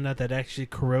 we found out that actually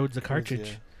corrodes the cartridge.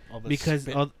 Yeah. All the Because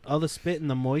spit. all the spit and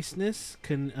the moistness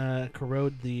can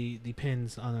corrode the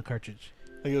pins on the cartridge.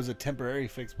 Like it was a temporary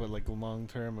fix, but like long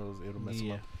term, it'll mess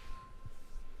them up.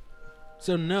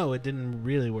 So no, it didn't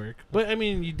really work. But I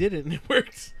mean, you did it and it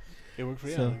works. It worked for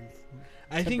you. So,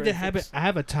 I think the habit. I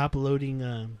have a top loading.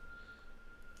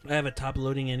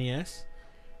 NES,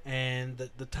 and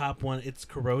the top one it's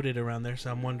corroded around there.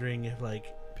 So I'm wondering if like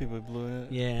people blew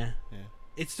it. Yeah.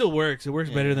 It still works. It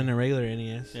works better than a regular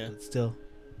NES. Yeah. But still.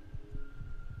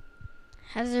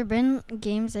 Has there been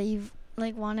games that you've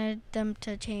like wanted them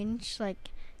to change?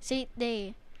 Like, say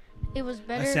it was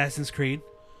better. Assassin's Creed.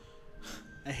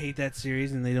 I hate that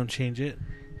series, and they don't change it.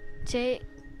 Say,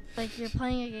 like you're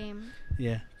playing a game.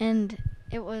 Yeah. And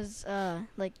it was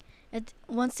like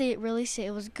once they released it,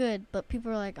 it was good, but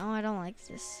people were like, "Oh, I don't like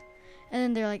this," and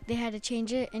then they're like, they had to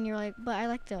change it, and you're like, "But I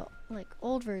like the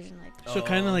old version." Like. So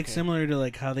kind of like similar to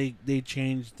like how they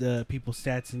changed the people's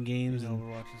stats in games and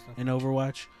Overwatch and stuff. And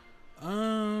Overwatch.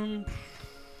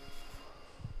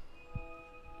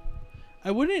 I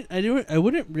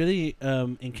wouldn't really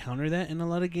encounter that in a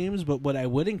lot of games, but what I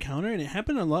would encounter, and it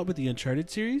happened a lot with the Uncharted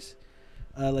series,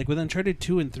 like with Uncharted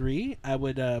 2 and 3, I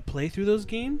would play through those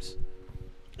games,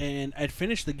 and I'd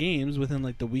finish the games within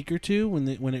like the week or two when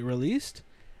it released,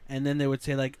 and then they would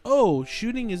say like, "Oh,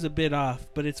 shooting is a bit off,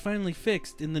 but it's finally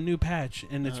fixed in the new patch,"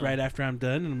 and it's right after I'm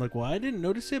done, and I'm like, "Well, I didn't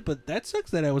notice it, but that sucks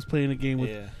that I was playing a game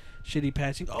with shitty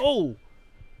patching." Oh,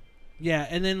 yeah,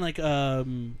 and then like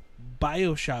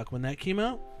BioShock, when that came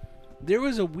out, there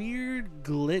was a weird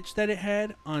glitch that it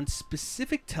had on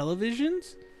specific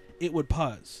televisions. It would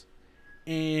pause,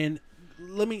 and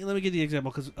let me give the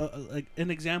example, because like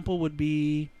an example would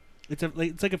be it's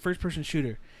like a first person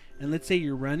shooter, and let's say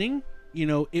you're running,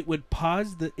 it would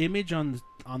pause the image on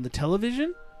the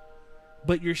television,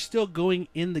 but you're still going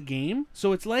in the game.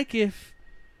 So it's like if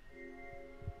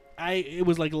it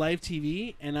was like live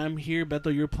TV, and I'm here,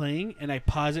 Beto, you're playing, and I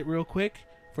pause it real quick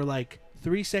for like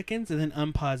 3 seconds and then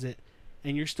unpause it,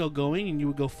 and you're still going, and you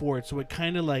would go forward. So it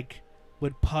kind of like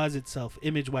would pause itself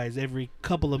image wise every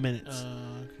couple of minutes.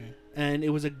 Okay. And it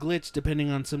was a glitch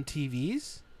depending on some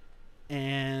TVs,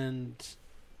 and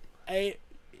I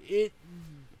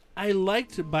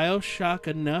liked BioShock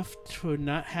enough to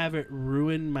not have it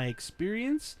ruin my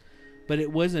experience, but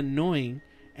it was annoying.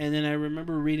 And then I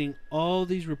remember reading all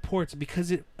these reports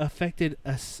because it affected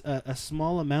a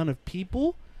small amount of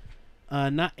people.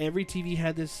 Not every TV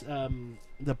had this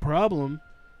the problem.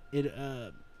 It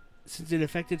since it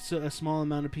affected a small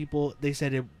amount of people, they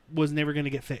said it was never going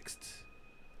to get fixed.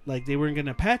 Like, they weren't going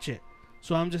to patch it.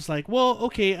 So I'm just like, well,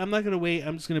 okay, I'm not going to wait.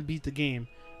 I'm just going to beat the game.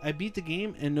 I beat the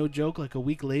game, and no joke, like a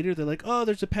week later, they're like, oh,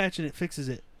 there's a patch, and it fixes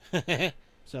it.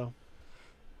 So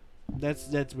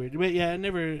that's weird. But yeah, I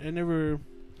never.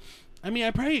 I mean,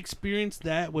 I probably experienced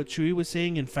that, what Chewy was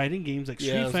saying, in fighting games like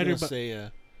Street Fighter. That's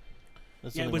the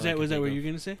was only that what one you were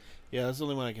going to say? Yeah, that's the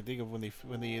only one I can think of when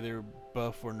they either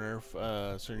buff or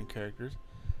nerf certain characters.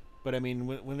 But I mean,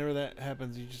 whenever that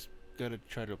happens, you just gotta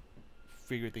try to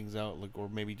figure things out, like, or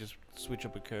maybe just switch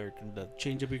up a character and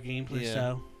change up your gameplay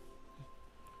style.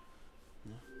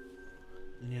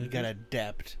 You gotta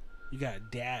adapt. You gotta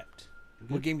adapt.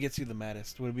 What game gets you the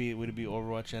maddest? Would it be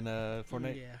Overwatch and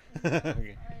Fortnite? Yeah.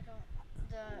 Okay.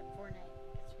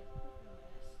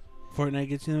 Fortnite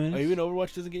gets you the maddest? Oh, even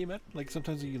Overwatch doesn't get you mad? Like,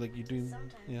 sometimes you do.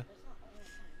 Yeah.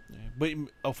 But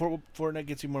Fortnite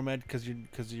gets you more mad because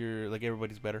you're like,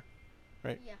 everybody's better,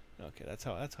 right? Yeah. Okay, that's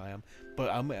how I am. But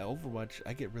I'm at Overwatch.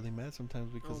 I get really mad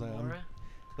sometimes because I'm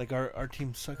like, our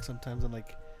team sucks sometimes, and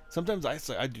like, sometimes I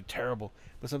suck, I do terrible,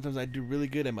 but sometimes I do really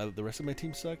good, and the rest of my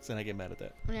team sucks, and I get mad at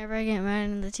that. Whenever I get mad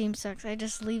and the team sucks, I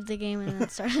just leave the game and then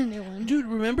start a new one. Dude,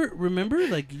 remember,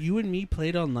 like, you and me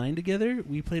played online together.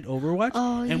 We played Overwatch,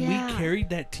 and we carried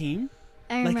that team.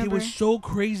 I remember. Like, it was so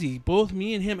crazy. Both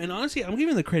me and him, and honestly, I'm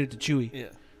giving the credit to Chewy. Yeah.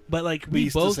 But like, we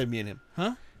both still say me and him.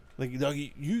 Huh? Like, dog,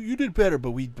 you did better,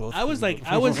 but we both. I was like,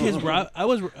 I was his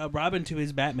Robin to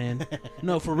his Batman.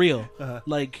 No, for real.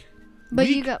 Like. But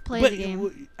you got play the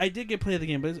game. I did get play the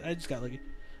game, but I just got lucky.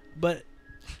 But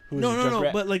Who was no.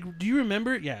 Junkrat? But like, do you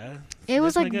remember? Yeah. It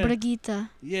was that's like my guy. Brigitte.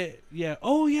 Yeah.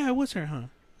 Oh yeah, it was her, huh?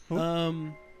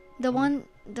 Who? The one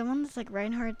that's like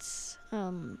Reinhardt's like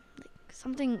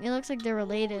something. It looks like they're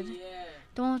related. Yeah.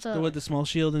 The one with the small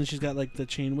shield, and she's got like the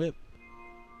chain whip.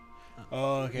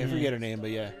 Oh, okay. I forget her name,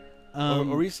 but yeah.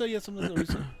 Orisa, yeah, something like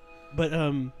Orisa. But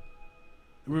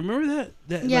remember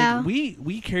that Yeah. like,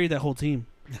 we carried that whole team.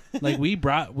 Like, we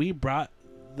brought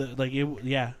the, like, it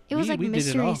was like we did it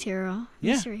Mystery all. Hero.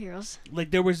 Yeah. Mystery Heroes.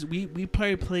 Like, there was we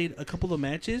probably played a couple of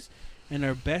matches, and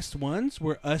our best ones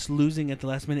were us losing at the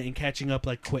last minute and catching up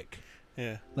like quick.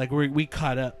 Yeah. Like, we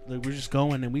caught up. Like, we're just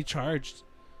going and we charged.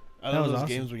 I That love was those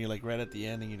awesome. games when you're like right at the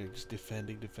end and you're just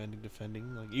defending.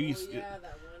 Like, you used that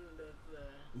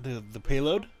one. the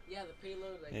payload. Yeah, the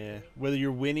payload. Like, Yeah. Whether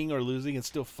you're winning or losing, it's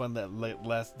still fun, that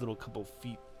last little couple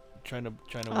feet trying to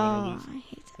win or Oh, lose. I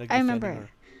hate that. Like, I defending remember. or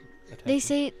They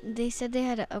attacking. said they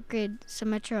had to upgrade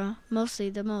Symmetra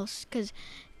the most because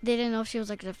they didn't know if she was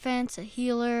like a defense, a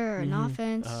healer, or an Mhm.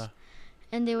 offense,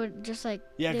 and they would just like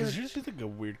Yeah, they because would- she's just like a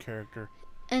weird character.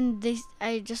 and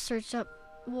I just searched up.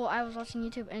 Well, I was watching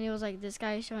YouTube and it was like this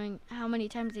guy showing how many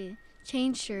times they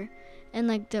changed her, and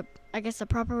like I guess the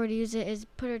proper way to use it is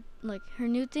put her like her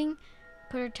new thing,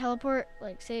 put her teleport,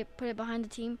 like say put it behind the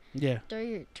team, Yeah. throw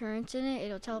your turrets in it,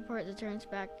 it'll teleport the turrets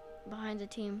back behind the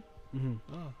team,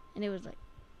 Mm-hmm. Oh. and it was like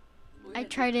I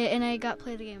tried it and I got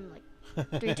play the game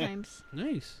like 3 times.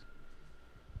 Nice.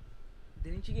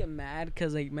 Didn't you get mad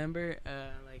because, like, remember,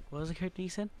 like, what was the character you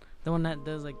said? The one that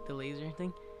does, like, the laser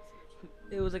thing?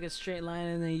 It was, like, a straight line,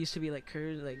 and then it used to be, like,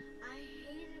 curved, like... I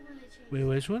hated when they changed. Wait,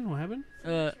 which one? What happened?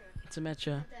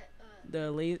 Symmetra.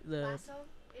 The Lasso.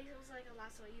 It was like a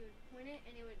lasso. You would point it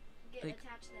and it would get Like-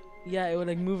 attached to them. Yeah, it would,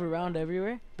 like, move around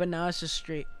everywhere, but now it's just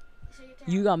straight. So you, have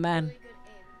to You have got mad. really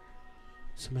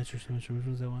good aim. Symmetra. Which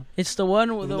one's that one? It's the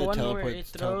one, Isn't the that one where teleport- it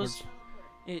teleports? throws...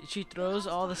 She throws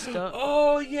all the stuff.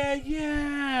 Oh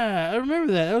yeah. I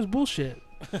remember that. That was bullshit.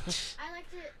 I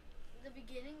liked it. The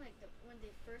beginning, like when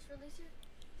they first released it,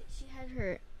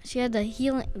 she had the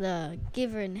healing, the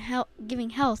giving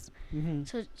health. Mm-hmm.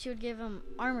 So she would give him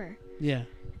armor. Yeah.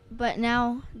 But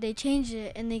now they changed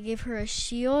it and they gave her a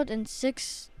shield and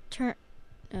 6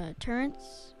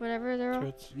 turrets, whatever they're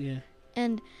all. Yeah.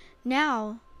 And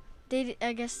now,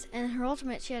 I guess, in her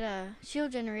ultimate, she had a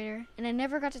shield generator, and I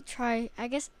never got to try. I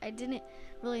guess I didn't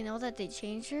really know that they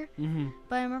changed her, Mm-hmm.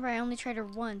 but I remember I only tried her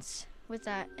once with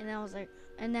that, and I was like,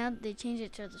 and now they changed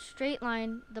it to the straight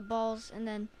line, the balls, and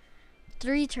then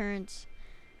 3 turns,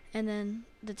 and then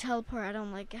the teleport. I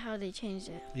don't like how they changed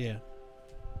it. Yeah.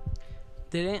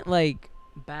 Didn't, like,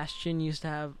 Bastion used to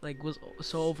have, like, was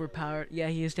so overpowered? Yeah,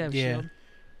 he used to have Yeah. shield.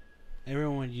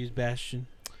 Everyone would use Bastion.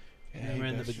 Yeah, I remember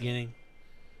in the Bastion. beginning.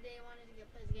 They wanted to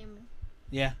play the game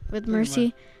Yeah. with Pretty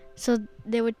Mercy, so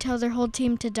they would tell their whole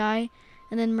team to die,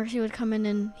 and then Mercy would come in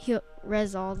and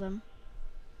res all of them.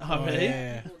 Oh, really?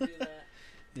 Yeah. We'll do that.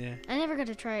 Yeah. I never got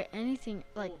to try anything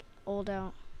like old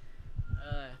out.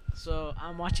 So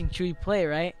I'm watching Chewy play,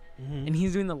 right? Mm-hmm. And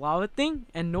he's doing the lava thing,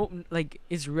 and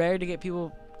it's rare to get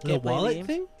people The get play wallet game.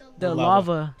 thing? The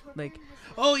Lava. lava, like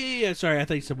Oh yeah. Sorry, I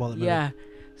thought you said wallet. my yeah.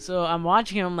 So I'm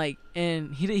watching him like,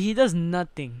 and he does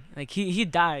nothing. Like he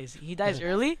dies. He dies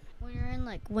early. When you're in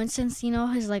like Winston's,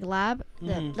 his like lab,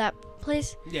 Mhm. that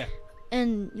place, bad. Yeah.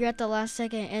 and you're at the last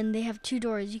second, and they have 2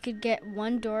 doors. You could get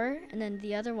one door and then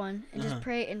the other one, and Uh-huh. just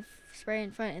pray and spray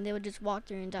in front, and they would just walk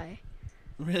through and die.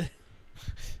 Really?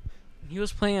 He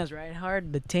was playing as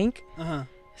Reinhard, the tank. Uh huh.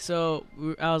 So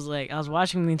I was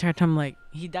watching him the entire time. Like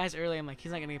he dies early. I'm like,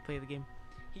 he's not gonna get to play the game.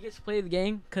 He gets to play the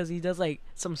game because he does like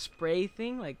some spray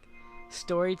thing, like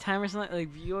story time or something. Like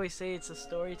you always say, it's a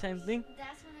story time thing.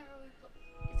 That's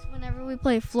whenever we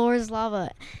play Floor is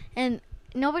Lava, and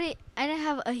I didn't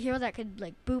have a hero that could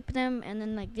like boop them, and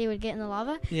then like they would get in the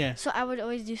lava. Yeah. So I would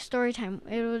always do story time.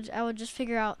 I would just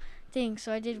figure out things.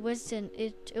 So I did Winston.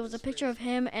 It was a picture of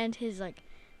him and his like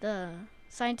the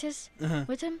scientist Uh huh.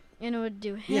 with him, and it would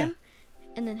do him,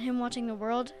 and then him watching the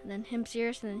world, and then him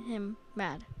serious, and then him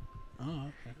mad, Oh.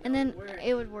 Okay. and then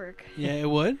it would work. Yeah, it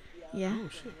would. Yeah. Oh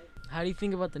shit. How do you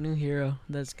think about the new hero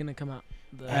that's gonna come out?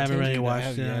 I haven't really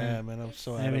watched it. Yeah, man, I'm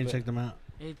so I out haven't of even it. checked them out.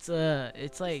 It's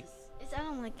like I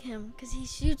don't like him because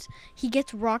he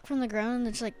gets rock from the ground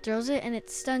and just like throws it and it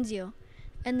stuns you.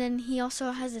 And then he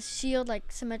also has a shield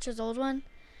like Symmetra's old one.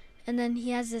 And then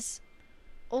he has this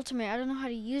ultimate. I don't know how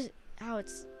to use it,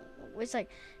 it's like,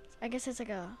 I guess it's like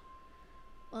a,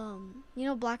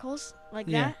 black holes like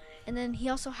Yeah. that. And then he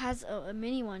also has a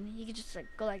mini one. He could just like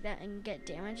go like that and get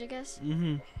damage, I guess.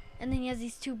 Mm-hmm. And then he has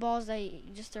these 2 balls that you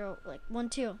just throw like 1,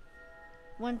 2,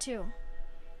 1, 2,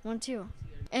 1, 2.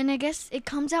 And I guess it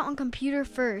comes out on computer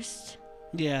first.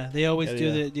 Yeah, they always Yeah, do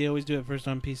yeah. They always do it first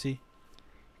on PC.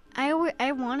 I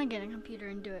want to get a computer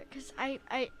and do it because I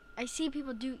see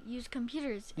people use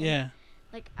computers. And, Yeah.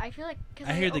 Like I feel like cause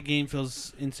I hear the game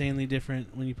feels insanely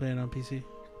different when you play it on PC.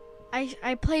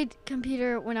 I played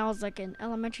computer when I was like in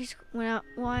elementary school.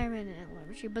 I'm in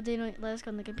elementary, but they don't let us go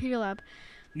in the computer lab.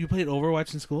 You played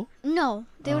Overwatch in school? No,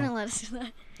 they Oh. wouldn't let us do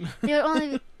that. They would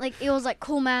only like it was like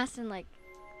cool math and like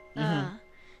Mhm.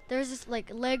 there was this like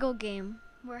Lego game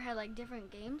where it had like different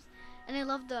games, and I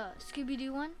loved the Scooby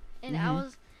Doo one. And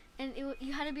Mhm.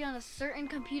 you had to be on a certain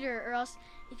computer, or else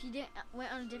if you didn't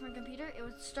went on a different computer, it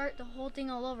would start the whole thing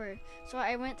all over. So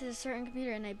I went to a certain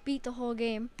computer and I beat the whole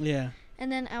game. Yeah.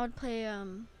 And then I would play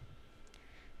and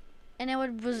I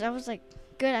was like,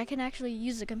 good, I can actually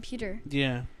use the computer.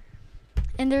 Yeah.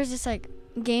 And there's this like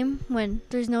game when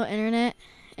there's no internet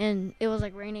and it was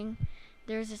like raining.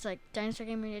 There's this like dinosaur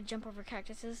game where you had to jump over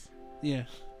cactuses. Yeah.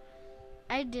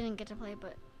 I didn't get to play,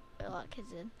 but a lot of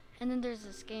kids did. And then there's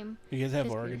this game. You guys have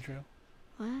Just Oregon brief. Trail?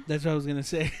 What? That's what I was gonna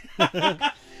say.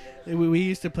 we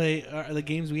used to play the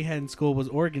games we had in school was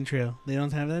Oregon Trail. They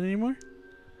don't have that anymore.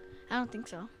 I don't think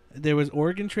so. There was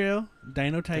Oregon Trail, Dino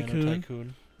Dino Tycoon,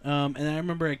 Tycoon. and I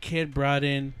remember a kid brought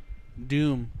in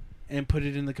Doom and put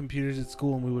it in the computers at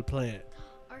school, and we would play it.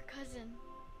 Our cousin,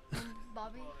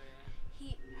 Bobby,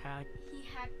 he hack.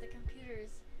 hacked the computers.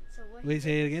 So what? Wait,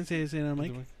 say it again. Say it on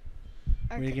mic.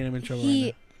 Our We're cou- getting him in trouble he,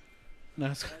 right now.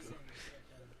 No, it's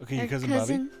Okay, your our cousin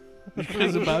Bobby? your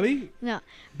cousin Bobby. No.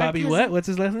 Bobby, cousin- what? What's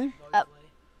his last name?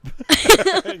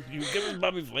 You cousin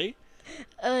Bobby Flay?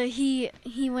 He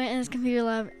went in his computer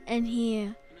lab and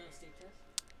Yeah.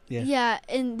 yeah,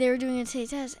 and they were doing a state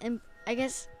test, and I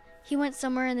guess he went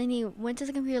somewhere and then he went to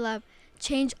the computer lab,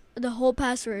 changed the whole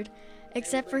password,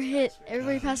 except for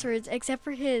everybody's passwords except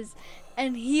for his,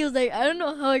 and he was like, I don't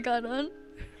know how I got on.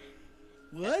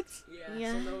 What?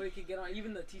 Yeah. So nobody could get on.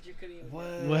 Even the teacher couldn't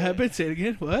even. What happened? Say it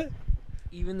again. What?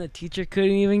 Even the teacher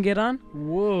couldn't even get on.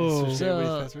 Whoa. Switched So-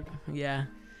 everybody's password? Yeah.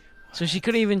 So she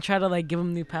couldn't even try to like give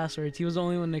him new passwords. He was the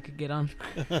only one that could get on.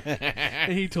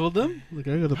 And he told them? Look,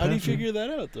 I got the How do you password. figure that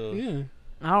out, though? Yeah.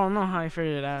 I don't know how he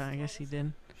figured it out. I guess he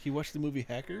did. He watched the movie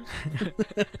Hackers?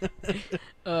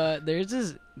 There's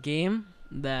this game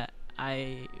that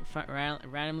I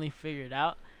randomly figured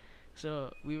out.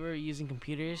 So we were using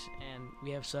computers and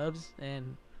we have subs,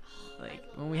 and like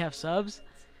when we have subs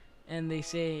and they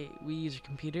say we use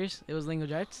computers, it was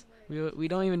language arts. We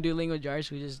don't even do language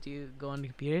arts. We just go on the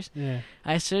computers. Yeah.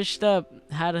 I searched up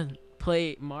how to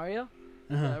play Mario,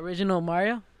 the Uh-huh. original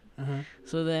Mario. Uh-huh.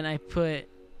 So then I put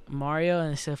Mario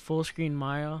and it said full screen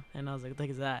Mario, and I was like, look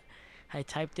at that. I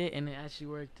typed it and it actually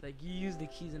worked. Like you use the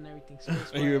keys and everything.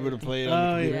 Are you able to play it on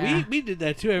Oh, the computer? yeah. Yeah. We did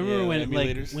that too. I remember Yeah, when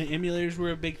emulators. when emulators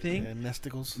were a big thing. Yeah,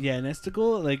 Nesticles. Yeah,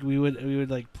 Nesticle, like we would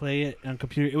like play it on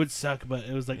computer. It would suck, but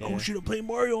it was like, Yeah. oh shit, I'm playing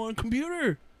Mario on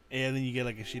computer. And then you get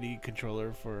like a shitty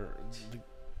controller for the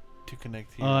to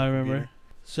connect to Oh, your I remember. computer.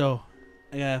 So,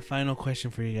 I got a final question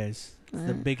for you guys. It's the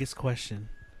Alright. biggest question.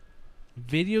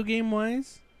 Video game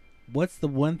wise, what's the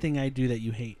one thing I do that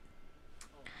you hate?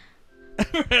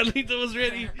 Lito was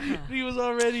ready. He was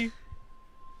all ready.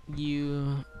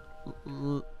 You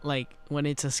like when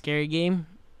it's a scary game,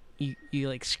 you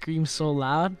like scream so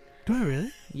loud. Do I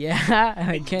really? Yeah,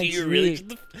 I can't Do you really?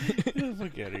 sleep. Get the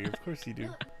fuck out of here. Of course you do.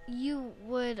 You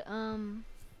would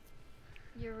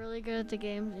you're really good at the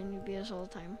games and you beat us all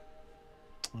the time.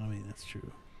 I mean, that's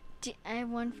true. I have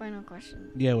one final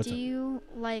question. Yeah, what's do up? you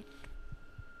like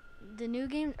the new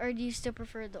games or do you still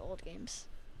prefer the old games?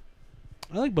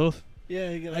 I like both. Yeah,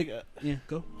 Yeah,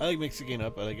 go. I like mixing it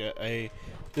up.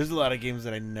 There's a lot of games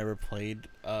that I never played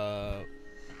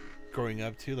growing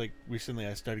up too. Like recently,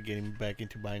 I started getting back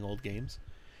into buying old games,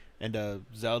 and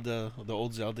Zelda, the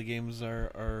old Zelda games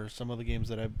are some of the games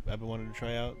that I've been wanting to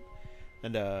try out,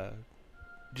 and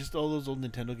just all those old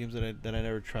Nintendo games that I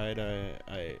never tried.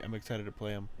 I'm excited to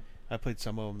play them. I played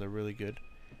some of them; they're really good.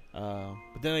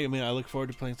 But then I look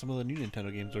forward to playing some of the new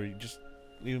Nintendo games, or just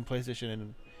even PlayStation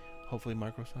and hopefully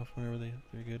Microsoft whenever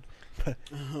they're good.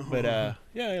 But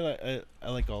yeah, I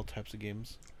like all types of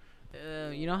games.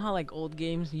 You know how like old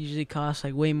games usually cost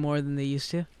like way more than they used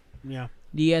to? Yeah.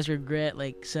 Do you guys regret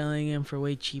like selling them for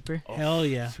way cheaper? Hell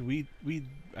yeah. So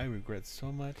I regret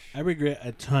so much. I regret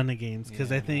a ton of games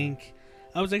because Yeah, I think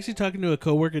I was actually talking to a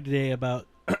coworker today about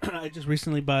I just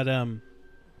recently bought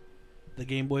the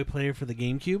Game Boy player for the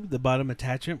GameCube, the bottom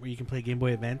attachment where you can play Game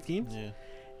Boy Advance games. Yeah.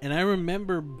 And I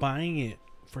remember buying it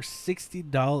for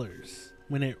 $60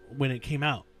 when it came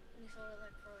out. You sold it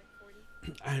like for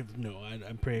like 40. I have no,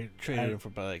 I'm pretty Traded it for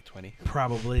about like 20.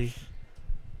 probably,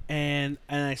 and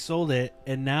I sold it,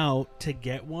 and now to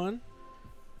get one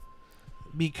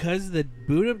because the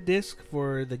boot up disc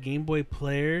for the Game Boy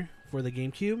player for the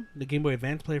GameCube, the Game Boy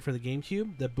Advance player for the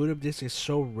GameCube, the boot up disc is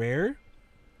so rare.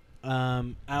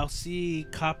 I'll see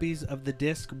copies of the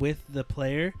disc with the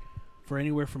player for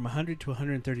anywhere from $100 to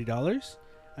 $130.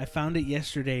 I found it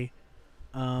yesterday.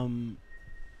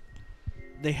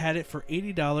 They had it for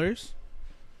 $80,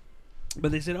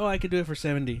 but they said, "Oh, I could do it for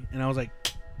 $70," and I was like,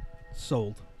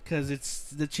 "Sold," because it's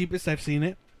the cheapest I've seen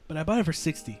it. But I bought it for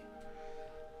 $60.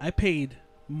 I paid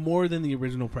more than the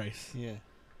original price, Yeah.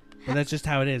 but that's just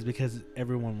how it is because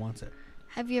everyone wants it.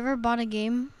 Have you ever bought a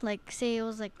game like say it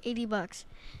was like $80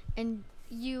 and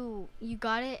you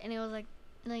got it and it was like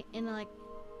in like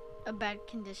a bad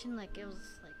condition, like it was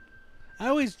like I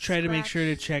always try to make sure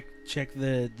to Scratch. check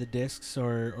the discs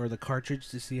or the cartridge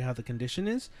to see how the condition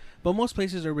is. But most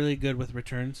places are really good with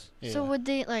returns. So would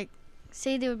they like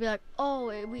say they would be like, "Oh,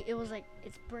 it was like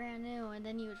it's brand new," and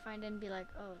then you would find it and be like,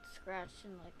 "Oh, it's scratched,"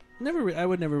 and like I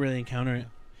would never really encounter it.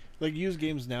 Like used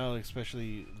games now,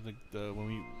 especially like when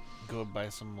we go buy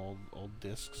some old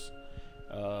discs,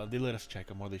 they let us check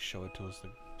them or they show it to us,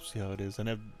 like see how it is,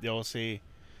 and they always say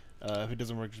if it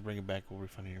doesn't work, just bring it back. We'll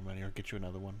refund you your money or get you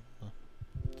another one.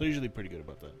 They're usually pretty good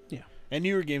about that. Yeah. And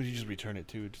newer games, you just return it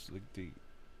too. Just like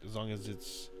as long as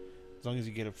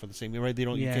you get it for the same game, right? They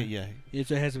don't. Yeah. You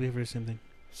can't, It has to be for the same thing.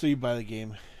 So you buy the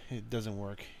game, it doesn't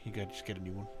work. You got to just get a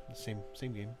new one. The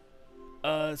same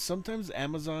game. Sometimes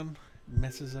Amazon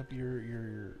messes up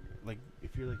your like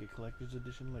if you're like a collector's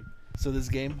edition, like so this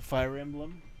game Fire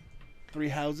Emblem, Three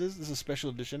Houses. This is a special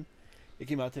edition. It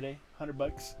came out today,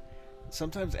 $100.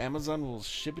 Sometimes Amazon will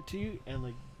ship it to you and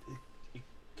like it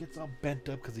gets all bent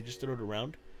up because they just throw it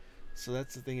around. So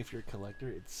that's the thing. If you're a collector,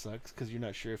 it sucks because you're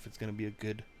not sure if it's gonna be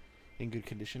in good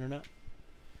condition or not.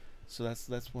 So that's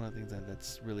one of the things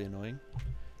that's really annoying.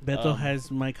 Beto has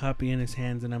my copy in his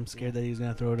hands, and I'm scared that he's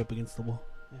gonna throw it up against the wall.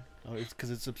 Yeah. Oh, it's because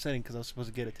it's upsetting because I was supposed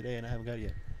to get it today and I haven't got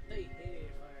it yet.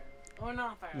 Oh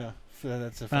no, fire. No,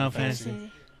 that's a Final Final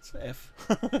Fantasy. It's an F.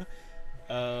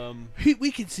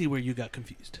 We can see where you got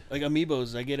confused. Like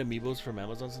amiibos, I get amiibos from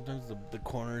Amazon sometimes. The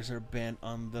corners are bent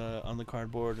on the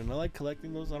cardboard, and I like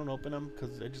collecting those. I don't open them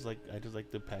because I just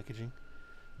like the packaging.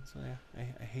 So yeah,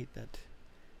 I hate that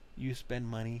you spend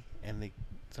money and they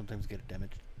sometimes get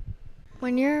damaged.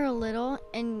 when you're little,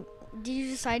 and did you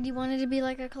decide you wanted to be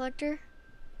like a collector?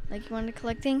 Like you wanted to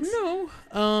collect things? No.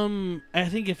 I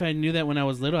think if I knew that when I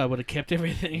was little, I would have kept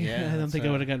everything. Yeah, I don't that's think I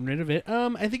right. would have gotten rid of it.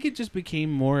 I think it just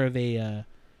became more of a.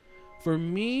 For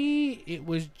me, it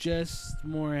was just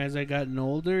more as I gotten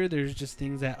older. There's just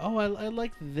things that I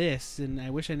like this, and I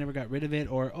wish I never got rid of it,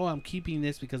 or I'm keeping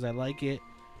this because I like it.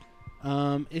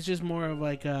 It's just more of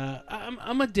like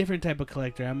I'm a different type of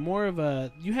collector. I'm more of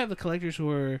a. You have the collectors who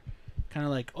are kind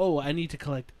of like, I need to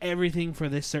collect everything for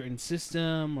this certain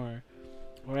system, or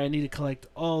I need to collect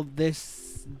all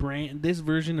this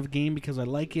version of game because I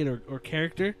like it or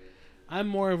character. I'm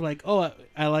more of like, oh,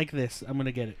 I like this. I'm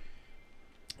gonna get it.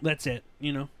 That's it.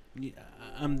 You know, Yeah,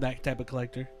 I'm that type of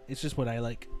collector. It's just what I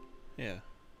like, Yeah,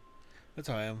 that's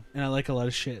how I am. and I like a lot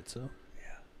of shit. So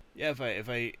Yeah,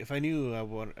 if I knew I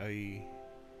would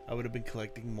have been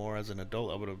collecting more as an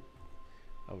adult, I would have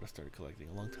started collecting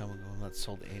a long time ago. I'm not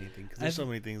sold anything because there's so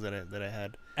many things that I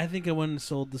had. I think I wouldn't have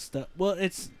sold the stuff. Well,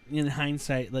 it's in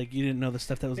hindsight, like you didn't know the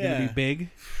stuff that was gonna be big.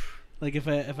 Like if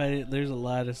I there's a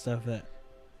lot of stuff that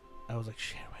I was like,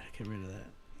 shit, why did I get rid of that?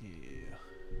 Yeah.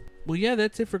 Well, yeah,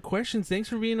 that's it for questions. Thanks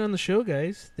for being on the show,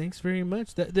 guys. Thanks very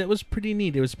much. That was pretty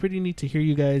neat. It was pretty neat to hear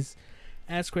you guys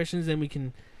ask questions, and we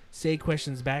can say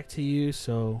questions back to you.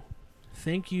 So,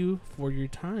 thank you for your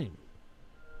time,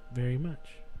 very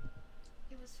much.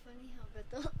 It was funny how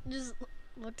Beto just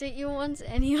looked at you once,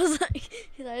 and he was like,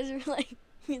 his eyes were like,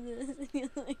 this, and he was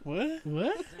like, What?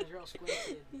 What?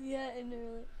 yeah, and they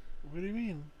were like, What do you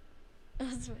mean?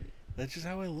 that's funny. That's just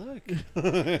how I look.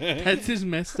 That's his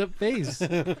messed up face.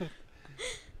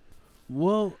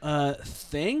 Well,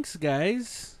 thanks,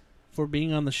 guys, for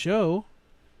being on the show.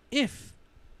 If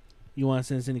you want to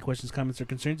send us any questions, comments, or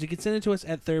concerns, you can send it to us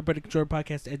at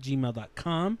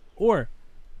thirdpartycontrollerpodcast@gmail.com or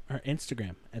our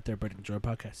Instagram at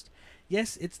thirdpartycontrollerpodcast.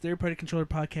 Yes, it's Third Party Controller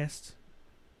Podcast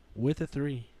with a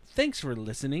 3. Thanks for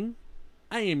listening.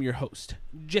 I am your host,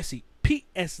 Jesse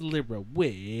P.S. Libra,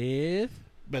 with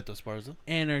Beto Esparza.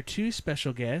 and our 2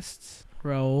 special guests,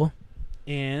 Raul.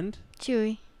 and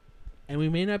Chewy. we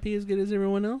may not be as good as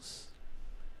everyone else,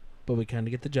 but we kind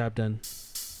of get the job done.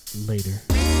 Later.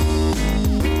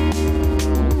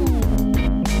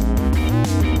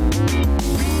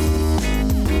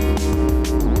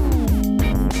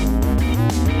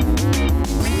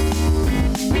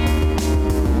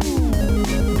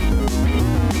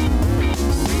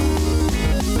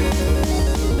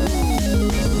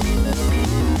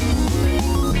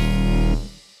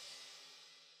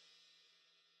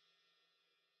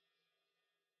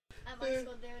 At my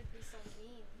school, they would be so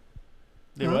mean.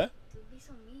 They Huh? what? They would be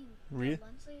so mean. Really? At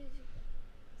lunch ladies would be like,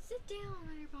 sit down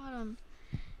on your bottom.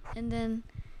 And then,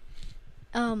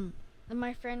 and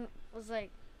my friend was like,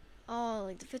 oh,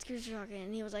 like the 5th graders are talking,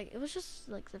 and he was like, it was just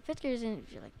like the 5th graders, and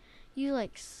you're like, you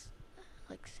like,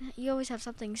 you always have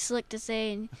something slick to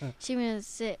say, and she made us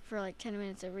sit for like 10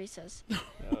 minutes at recess.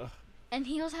 And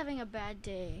he was having a bad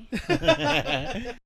day.